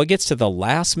 Well, it gets to the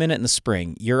last minute in the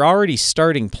spring. You're already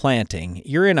starting planting.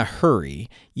 You're in a hurry.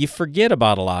 You forget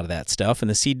about a lot of that stuff,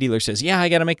 and the seed dealer says, yeah, I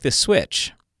got to make this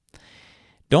switch.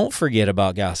 Don't forget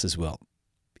about Goss's wilt.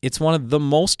 It's one of the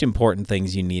most important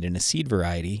things you need in a seed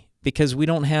variety because we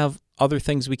don't have other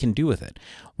things we can do with it.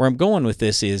 Where I'm going with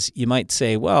this is you might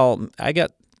say, well, I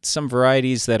got some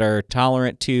varieties that are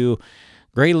tolerant to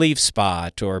gray leaf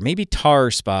spot or maybe tar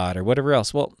spot or whatever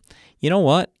else. Well, you know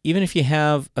what? Even if you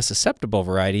have a susceptible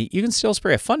variety, you can still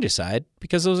spray a fungicide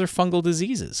because those are fungal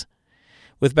diseases.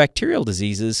 With bacterial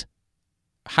diseases,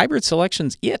 hybrid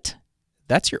selection's it.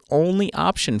 That's your only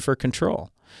option for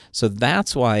control. So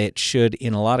that's why it should,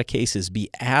 in a lot of cases, be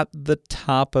at the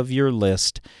top of your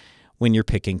list when you're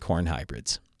picking corn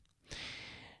hybrids.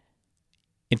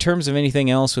 In terms of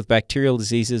anything else with bacterial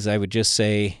diseases, I would just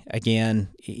say, again,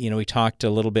 we talked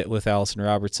a little bit with Allison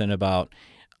Robertson about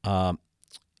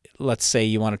let's say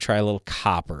you want to try a little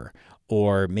copper,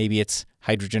 or maybe it's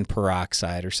hydrogen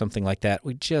peroxide or something like that.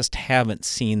 We just haven't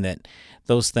seen that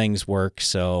those things work.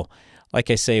 So,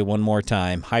 like I say one more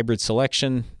time, hybrid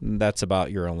selection, that's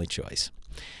about your only choice.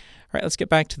 All right, let's get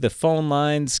back to the phone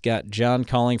lines. Got John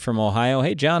calling from Ohio.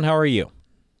 Hey, John, how are you?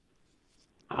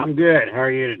 I'm good. How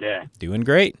are you today? Doing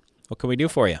great. What can we do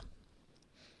for you?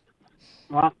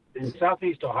 Well, in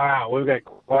southeast Ohio, we've got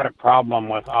quite a problem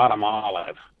with autumn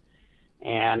olive.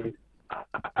 And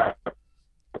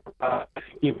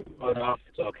keep it off,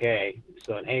 it's okay.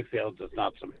 So in hayfields, it's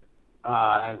not so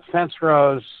bad. Fence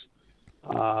rows,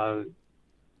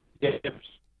 dips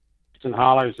and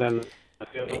hollers in the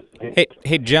field.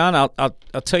 Hey, John,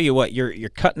 I'll tell you what, you're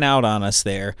cutting out on us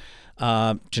there.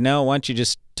 Janelle, why don't you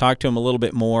just talk to him a little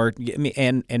bit more,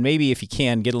 and maybe if you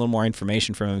can, get a little more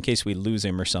information from him in case we lose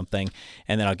him or something,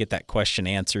 and then I'll get that question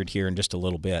answered here in just a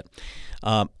little bit.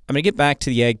 I'm going to get back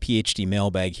to the Ag PhD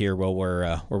mailbag here while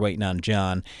we're waiting on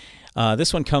John.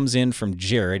 This one comes in from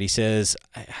Jared. He says,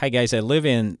 hi, guys. I live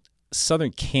in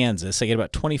southern Kansas. I get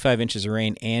about 25 inches of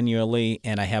rain annually,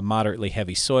 and I have moderately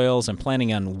heavy soils. I'm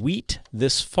planning on wheat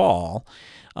this fall.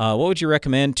 What would you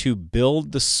recommend to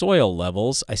build the soil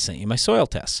levels? I sent you my soil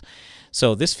tests.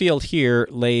 So this field here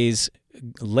lays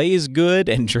good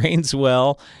and drains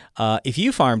well. If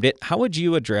you farmed it, how would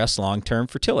you address long-term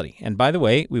fertility? And by the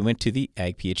way, we went to the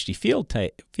Ag PhD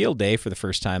field day for the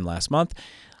first time last month.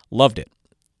 Loved it.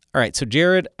 All right, so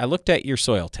Jared, I looked at your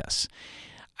soil tests.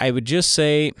 I would just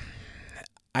say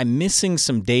I'm missing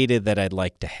some data that I'd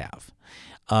like to have.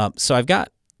 So I've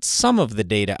got some of the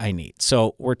data I need.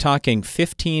 So we're talking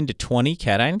 15 to 20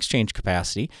 cation exchange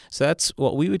capacity. So that's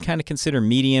what we would kind of consider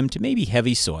medium to maybe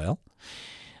heavy soil.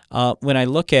 When I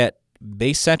look at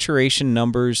base saturation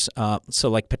numbers, so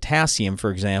like potassium, for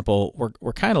example,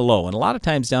 we're kind of low. And a lot of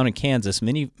times down in Kansas,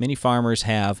 many farmers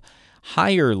have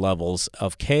higher levels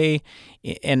of K.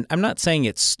 And I'm not saying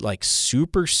it's like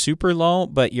super, super low,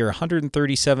 but you're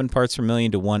 137 parts per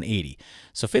million to 180.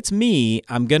 So if it's me,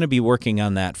 I'm going to be working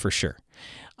on that for sure.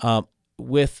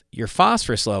 With your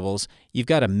phosphorus levels, you've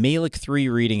got a Malic 3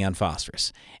 reading on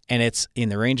phosphorus, and it's in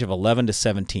the range of 11 to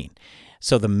 17.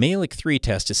 So the Malic 3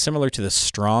 test is similar to the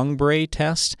Strong Bray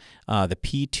test, the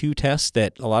P2 test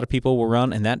that a lot of people will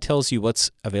run, and that tells you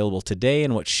what's available today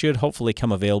and what should hopefully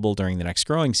come available during the next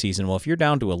growing season. Well, if you're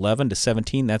down to 11 to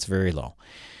 17, that's very low.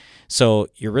 So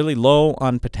you're really low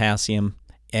on potassium,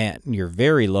 and you're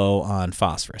very low on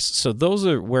phosphorus. So those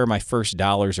are where my first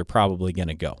dollars are probably going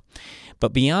to go.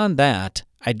 But beyond that,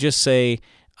 I'd just say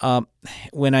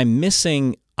when I'm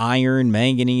missing iron,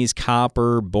 manganese,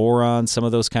 copper, boron, some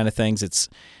of those kind of things,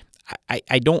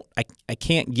 I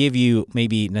can't give you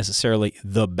maybe necessarily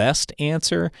the best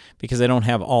answer because I don't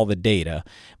have all the data.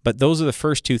 But those are the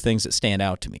first two things that stand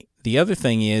out to me. The other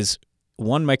thing is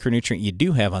one micronutrient you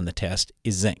do have on the test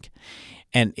is zinc.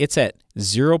 And it's at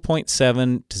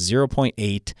 0.7 to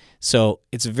 0.8, so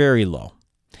it's very low.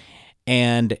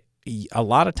 And a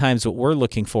lot of times what we're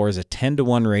looking for is a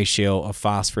 10-to-1 ratio of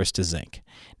phosphorus to zinc.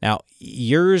 Now,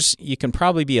 yours, you can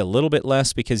probably be a little bit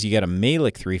less because you got a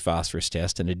Mehlich 3 phosphorus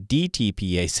test and a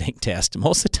DTPA zinc test.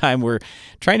 Most of the time, we're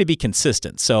trying to be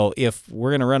consistent. So if we're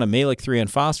going to run a Mehlich 3 on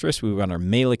phosphorus, we run our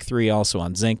Mehlich 3 also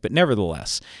on zinc. But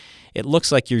nevertheless, it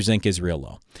looks like your zinc is real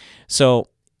low. So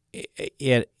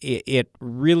it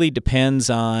really depends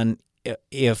on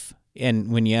if...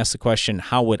 And when you ask the question,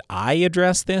 how would I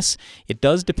address this? It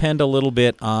does depend a little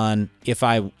bit on if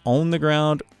I own the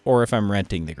ground or if I'm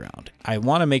renting the ground. I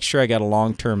want to make sure I got a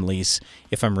long-term lease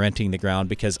if I'm renting the ground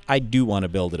because I do want to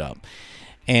build it up.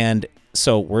 And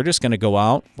so we're just going to go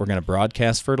out, we're going to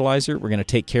broadcast fertilizer, we're going to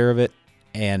take care of it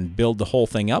and build the whole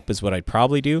thing up is what I'd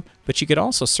probably do. But you could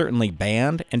also certainly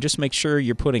band and just make sure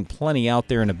you're putting plenty out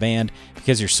there in a band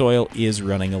because your soil is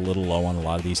running a little low on a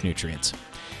lot of these nutrients.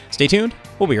 Stay tuned.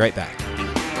 We'll be right back.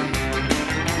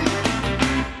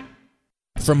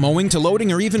 From mowing to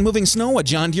loading or even moving snow, a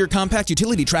John Deere compact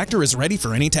utility tractor is ready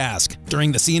for any task.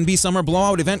 During the C&B Summer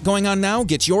Blowout event going on now,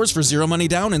 get yours for 0 money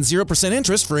down and 0%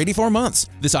 interest for 84 months.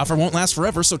 This offer won't last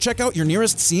forever, so check out your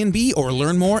nearest C&B or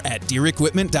learn more at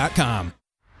DeereEquipment.com.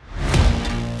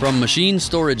 From machine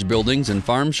storage buildings and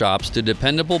farm shops to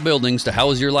dependable buildings to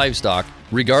house your livestock,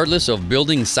 regardless of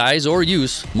building size or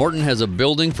use, Morton has a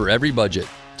building for every budget.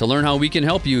 To learn how we can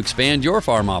help you expand your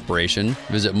farm operation,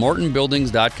 visit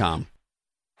mortonbuildings.com.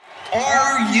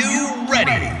 Are you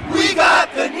ready? We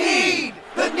got the need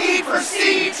for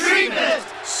seed treatment.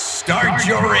 Start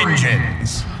your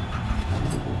engines.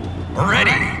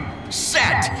 Ready,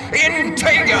 set,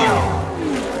 Intego.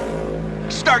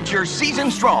 Start your season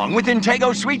strong with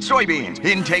Intego Sweet Soybeans,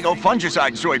 Intego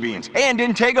Fungicide Soybeans, and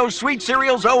Intego Sweet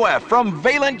Cereals OF from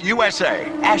Valent USA.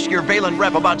 Ask your Valent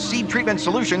rep about seed treatment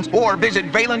solutions or visit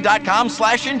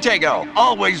valent.com/Intego.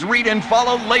 Always read and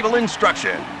follow label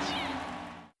instructions.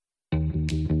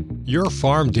 Your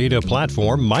farm data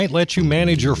platform might let you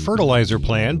manage your fertilizer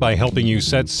plan by helping you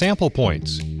set sample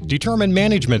points, determine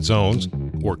management zones,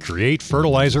 or create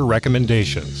fertilizer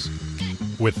recommendations.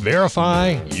 With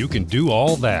Verify, you can do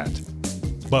all that.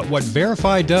 But what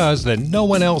Verify does that no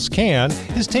one else can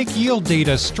is take yield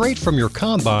data straight from your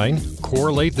combine,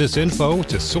 correlate this info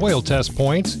to soil test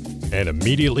points, and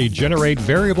immediately generate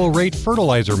variable rate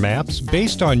fertilizer maps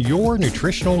based on your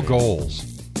nutritional goals.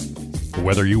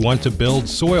 Whether you want to build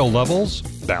soil levels,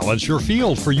 balance your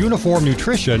field for uniform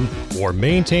nutrition, or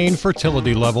maintain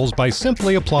fertility levels by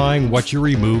simply applying what you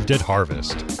removed at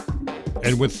harvest.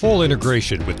 And with full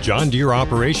integration with John Deere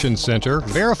Operations Center,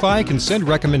 Verify can send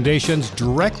recommendations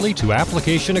directly to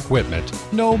application equipment,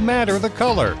 no matter the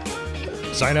color.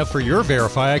 Sign up for your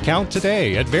Verify account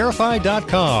today at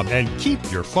verify.com and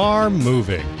keep your farm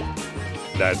moving.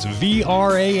 That's VRAFY.com.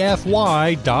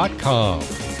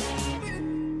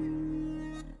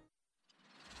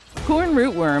 Corn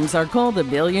rootworms are called the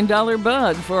billion-dollar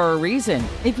bug for a reason.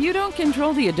 If you don't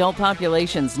control the adult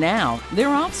populations now, their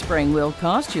offspring will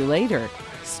cost you later.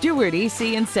 Stewart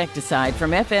EC insecticide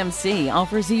from FMC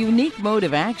offers a unique mode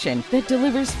of action that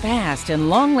delivers fast and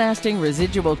long-lasting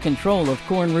residual control of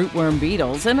corn rootworm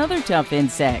beetles and other tough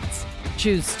insects.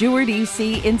 Choose Stewart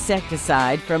EC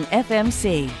insecticide from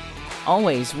FMC.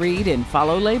 Always read and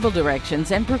follow label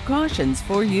directions and precautions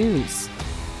for use.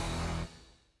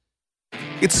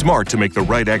 It's smart to make the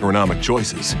right agronomic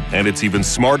choices, and it's even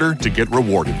smarter to get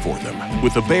rewarded for them.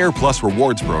 With the Bayer Plus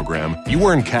Rewards program, you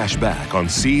earn cash back on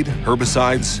seed,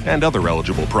 herbicides, and other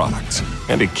eligible products.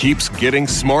 And it keeps getting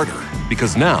smarter,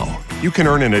 because now you can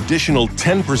earn an additional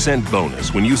 10%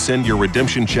 bonus when you send your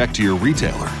redemption check to your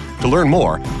retailer. To learn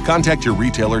more, contact your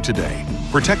retailer today.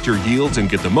 Protect your yields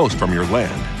and get the most from your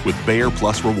land with Bayer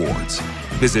Plus Rewards.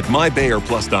 Visit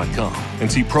mybayerplus.com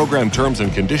and see program terms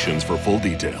and conditions for full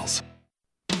details.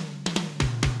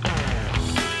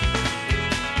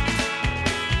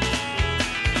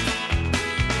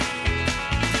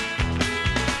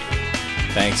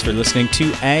 Thanks for listening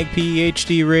to Ag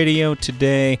PhD Radio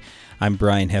today. I'm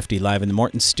Brian Hefty, live in the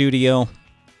Morton studio. We're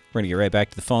going to get right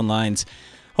back to the phone lines.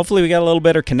 Hopefully we got a little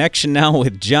better connection now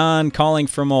with John calling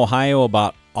from Ohio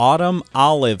about autumn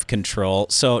olive control.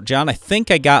 So, John, I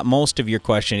think I got most of your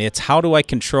question. It's how do I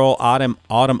control autumn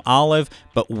olive,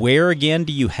 but where again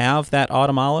do you have that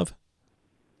autumn olive?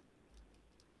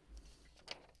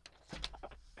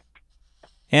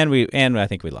 And I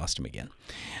think we lost him again.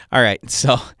 All right,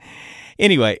 so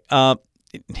anyway,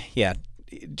 yeah.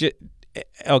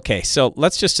 Okay, so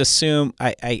let's just assume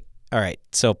all right,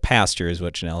 so pasture is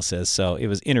what Janelle says. So it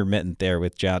was intermittent there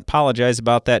with John. Apologize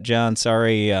about that, John.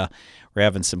 Sorry, we're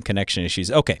having some connection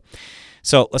issues. Okay,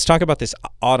 so let's talk about this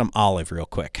autumn olive real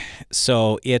quick.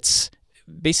 So it's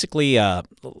basically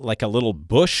like a little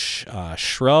bush,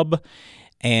 shrub,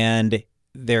 and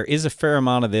there is a fair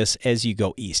amount of this as you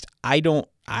go east. I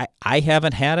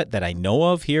haven't had it that I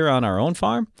know of here on our own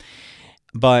farm,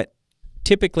 but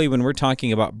typically when we're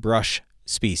talking about brush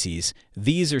species,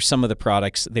 these are some of the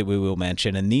products that we will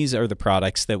mention, and these are the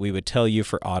products that we would tell you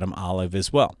for autumn olive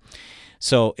as well.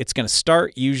 So it's going to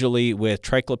start usually with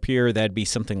triclopyr. That'd be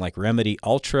something like Remedy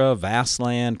Ultra,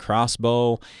 Vassland,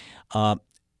 Crossbow.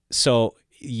 So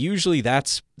usually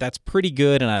that's pretty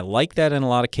good, and I like that in a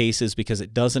lot of cases because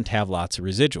it doesn't have lots of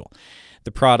residual.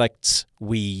 The products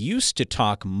we used to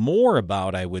talk more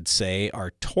about, I would say,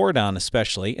 are Tordon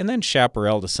especially, and then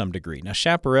Chaparral to some degree. Now,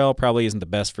 Chaparral probably isn't the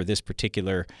best for this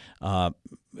particular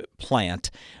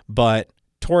plant, but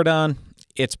Tordon,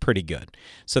 it's pretty good.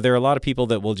 So there are a lot of people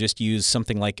that will just use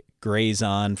something like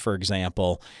Grazon, for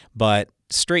example, but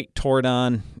straight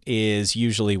Tordon is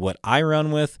usually what I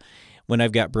run with when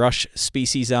I've got brush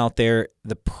species out there.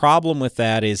 The problem with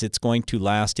that is it's going to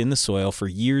last in the soil for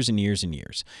years and years and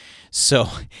years. So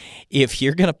if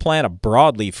you're going to plant a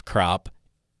broadleaf crop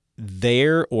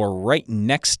there or right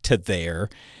next to there,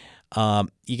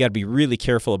 you got to be really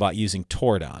careful about using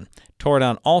Tordon.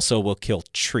 Tordon also will kill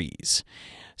trees.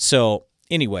 So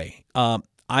anyway,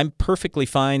 I'm perfectly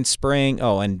fine spraying.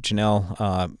 Oh, and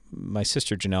Janelle, my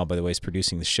sister Janelle, by the way, is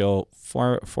producing the show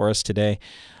for us today.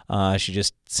 She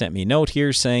just sent me a note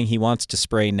here saying he wants to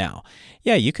spray now.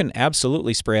 Yeah, you can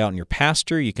absolutely spray out in your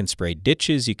pasture. You can spray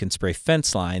ditches. You can spray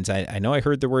fence lines. I know I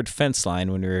heard the word fence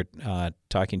line when we were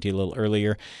talking to you a little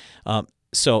earlier.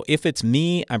 So if it's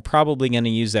me, I'm probably going to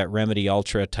use that Remedy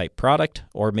Ultra type product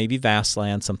or maybe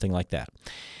Vassland, something like that.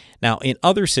 Now, in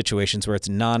other situations where it's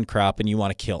non-crop and you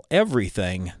want to kill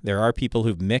everything, there are people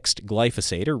who've mixed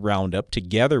glyphosate or Roundup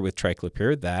together with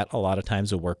triclopyr. That a lot of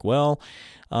times will work well.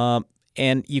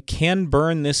 And you can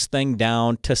burn this thing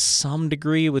down to some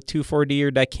degree with 2,4-D or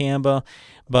dicamba,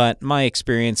 but my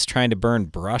experience trying to burn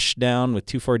brush down with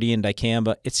 2,4-D and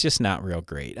dicamba, it's just not real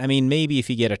great. I mean, maybe if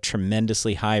you get a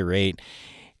tremendously high rate,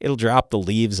 it'll drop the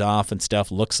leaves off and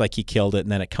stuff, looks like you killed it,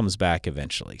 and then it comes back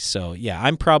eventually. So, yeah,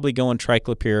 I'm probably going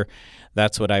triclopyr.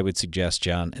 That's what I would suggest,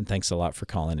 John, and thanks a lot for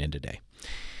calling in today.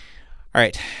 All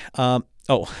right.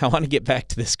 I want to get back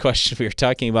to this question. We were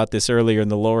talking about this earlier in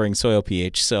the lowering soil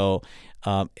pH. So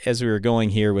as we were going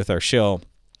here with our show,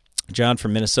 John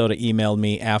from Minnesota emailed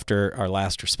me after our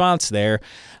last response there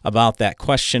about that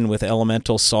question with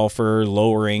elemental sulfur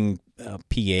lowering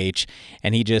pH,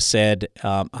 and he just said,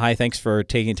 hi, thanks for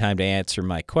taking time to answer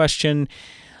my question.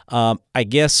 I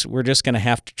guess we're just going to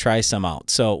have to try some out.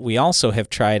 So we also have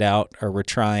tried out, or we're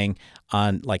trying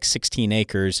on like 16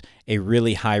 acres, a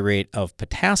really high rate of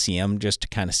potassium just to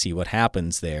kind of see what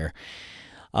happens there.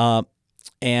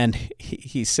 And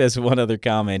he says one other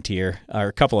comment here, or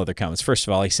a couple other comments. First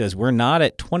of all, he says, we're not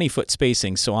at 20-foot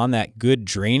spacing, so on that good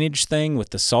drainage thing with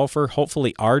the sulfur,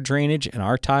 hopefully our drainage and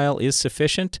our tile is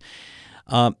sufficient.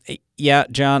 Yeah,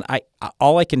 John,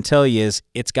 all I can tell you is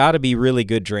it's got to be really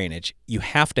good drainage. You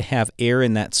have to have air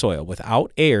in that soil.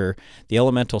 Without air, the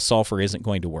elemental sulfur isn't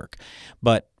going to work.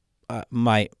 But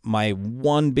my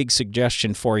one big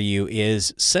suggestion for you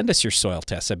is send us your soil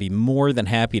tests. I'd be more than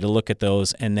happy to look at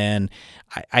those, and then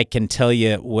I can tell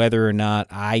you whether or not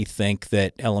I think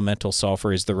that elemental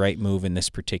sulfur is the right move in this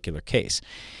particular case.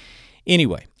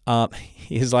 Anyway,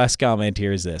 his last comment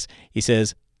here is this. He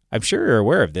says, I'm sure you're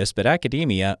aware of this, but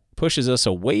academia pushes us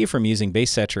away from using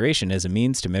base saturation as a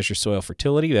means to measure soil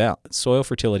fertility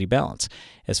balance.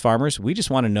 As farmers, we just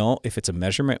want to know if it's a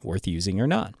measurement worth using or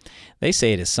not. They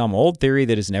say it is some old theory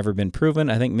that has never been proven.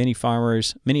 I think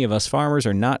many of us farmers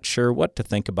are not sure what to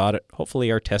think about it.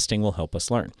 Hopefully our testing will help us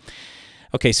learn.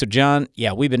 Okay, so John,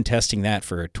 yeah, we've been testing that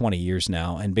for 20 years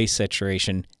now, and base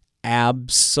saturation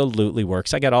absolutely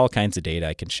works. I got all kinds of data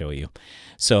I can show you.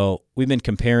 So we've been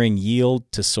comparing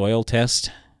yield to soil test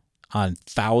on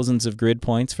thousands of grid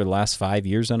points for the last 5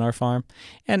 years on our farm.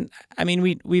 And I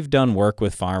mean, we've done work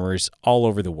with farmers all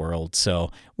over the world, so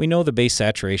we know the base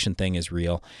saturation thing is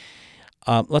real.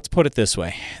 Let's put it this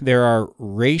way. There are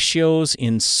ratios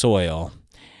in soil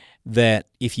that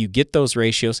if you get those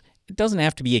ratios, it doesn't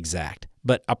have to be exact,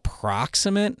 but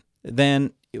approximate,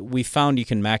 then we found you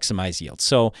can maximize yield.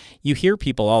 So you hear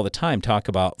people all the time talk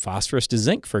about phosphorus to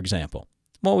zinc, for example.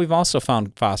 Well, we've also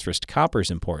found phosphorus to copper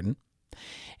is important.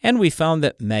 And we found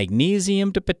that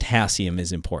magnesium to potassium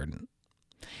is important.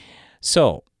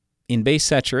 So in base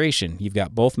saturation, you've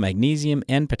got both magnesium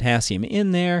and potassium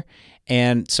in there.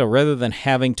 And so rather than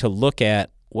having to look at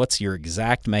what's your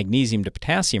exact magnesium to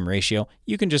potassium ratio,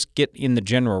 you can just get in the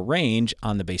general range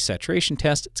on the base saturation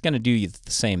test. It's going to do you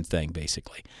the same thing,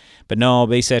 basically. But no,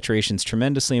 base saturation is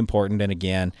tremendously important. And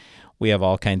again, we have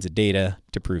all kinds of data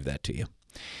to prove that to you.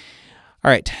 All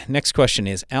right, next question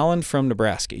is Alan from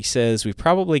Nebraska. He says, we've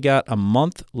probably got a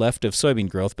month left of soybean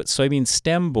growth, but soybean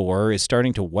stem borer is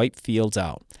starting to wipe fields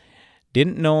out.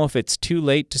 Didn't know if it's too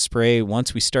late to spray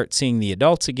once we start seeing the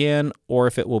adults again, or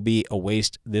if it will be a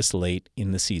waste this late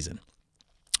in the season.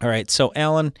 All right, so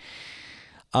Alan,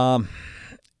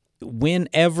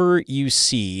 whenever you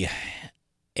see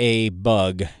a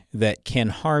bug that can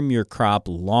harm your crop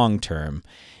long term,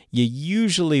 you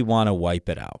usually want to wipe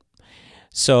it out.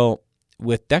 So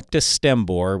with Dectus stem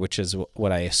borer, which is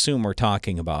what I assume we're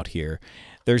talking about here,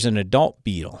 there's an adult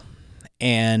beetle.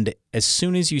 And as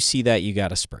soon as you see that, you got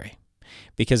to spray.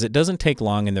 Because it doesn't take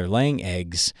long, and they're laying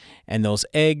eggs, and those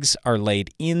eggs are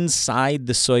laid inside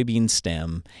the soybean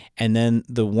stem, and then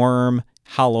the worm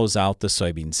hollows out the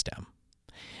soybean stem.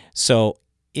 So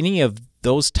any of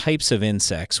those types of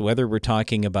insects, whether we're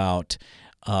talking about,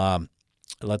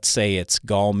 let's say it's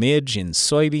gall midge in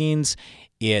soybeans,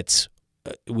 it's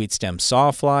wheat stem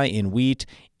sawfly in wheat,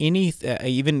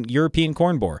 even European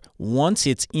corn borer, once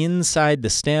it's inside the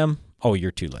stem, oh,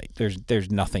 you're too late. There's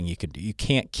nothing you can do. You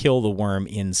can't kill the worm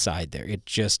inside there. It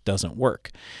just doesn't work.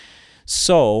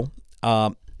 So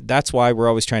that's why we're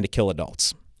always trying to kill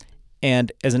adults.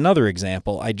 And as another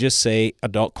example, I just say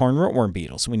adult corn rootworm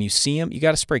beetles. When you see them, you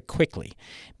got to spray quickly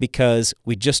because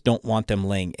we just don't want them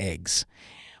laying eggs.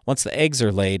 Once the eggs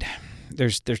are laid,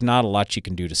 there's not a lot you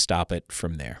can do to stop it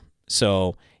from there.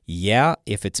 So yeah,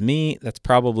 if it's me, that's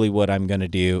probably what I'm going to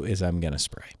do is I'm going to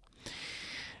spray.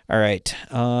 All right,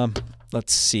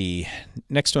 let's see.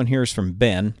 Next one here is from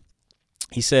Ben.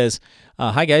 He says,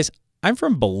 hi guys, I'm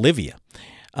from Bolivia.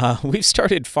 We've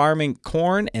started farming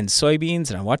corn and soybeans,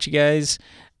 and I watch you guys,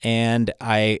 and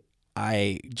I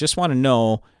just want to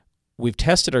know, we've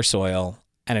tested our soil,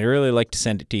 and I'd really like to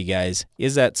send it to you guys.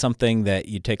 Is that something that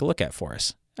you'd take a look at for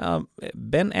us?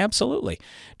 Ben, absolutely.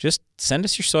 Just send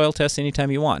us your soil test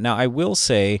anytime you want. Now, I will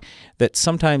say that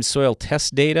sometimes soil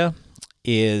test data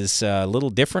is a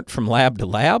little different from lab to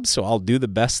lab, so I'll do the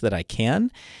best that I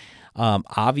can.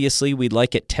 Obviously, we'd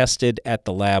like it tested at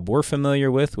the lab we're familiar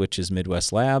with, which is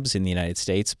Midwest Labs in the United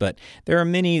States, but there are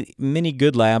many, many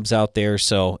good labs out there,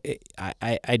 so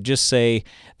I just say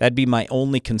that'd be my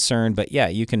only concern. But yeah,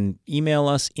 you can email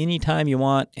us anytime you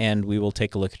want, and we will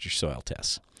take a look at your soil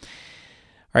tests.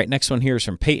 All right, next one here is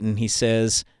from Peyton. He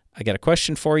says, I got a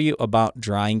question for you about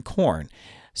drying corn.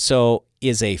 So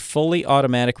is a fully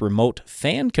automatic remote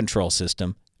fan control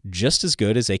system just as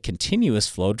good as a continuous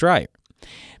flow dryer?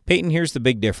 Peyton, here's the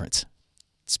big difference.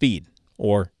 Speed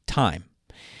or time.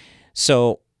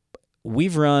 So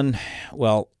we've run,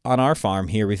 well, on our farm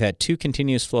here, we've had 2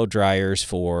 continuous flow dryers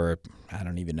for, I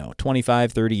don't even know,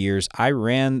 25, 30 years. I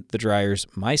ran the dryers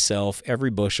myself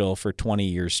every bushel for 20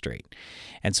 years straight.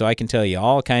 And so I can tell you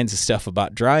all kinds of stuff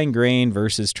about drying grain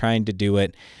versus trying to do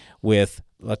it with,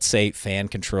 let's say, fan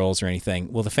controls or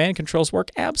anything. Will the fan controls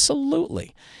work?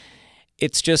 Absolutely.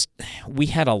 It's just we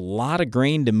had a lot of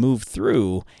grain to move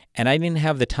through, and I didn't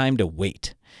have the time to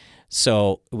wait.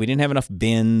 So we didn't have enough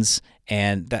bins,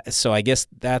 and so I guess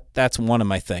that's one of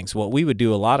my things. What we would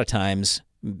do a lot of times,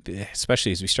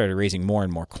 especially as we started raising more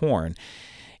and more corn,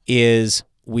 is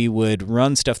we would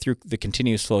run stuff through the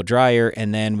continuous flow dryer,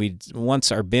 and then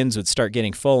once our bins would start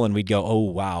getting full and we'd go, oh,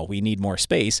 wow, we need more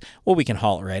space, well, we can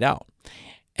haul it right out.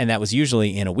 And that was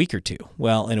usually in a week or two.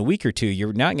 Well, in a week or two,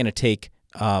 you're not going to take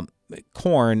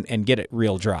corn and get it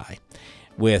real dry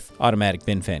with automatic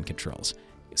bin fan controls.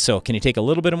 So can you take a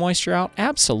little bit of moisture out?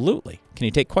 Absolutely. Can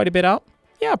you take quite a bit out?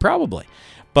 Yeah, probably.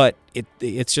 But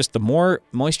it's just the more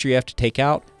moisture you have to take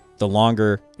out, the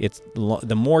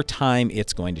more time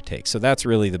it's going to take. So that's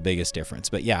really the biggest difference.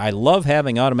 But yeah, I love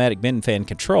having automatic bin fan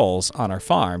controls on our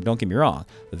farm. Don't get me wrong.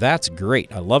 That's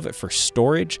great. I love it for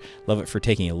storage. Love it for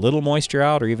taking a little moisture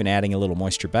out or even adding a little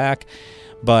moisture back.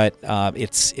 But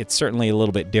it's certainly a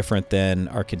little bit different than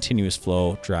our continuous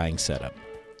flow drying setup.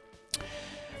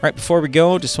 All right, before we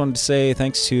go, just wanted to say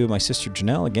thanks to my sister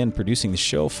Janelle, again, producing the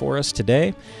show for us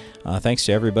today. Thanks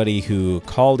to everybody who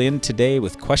called in today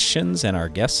with questions and our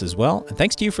guests as well. And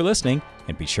thanks to you for listening.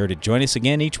 And be sure to join us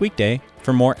again each weekday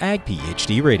for more Ag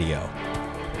PhD Radio.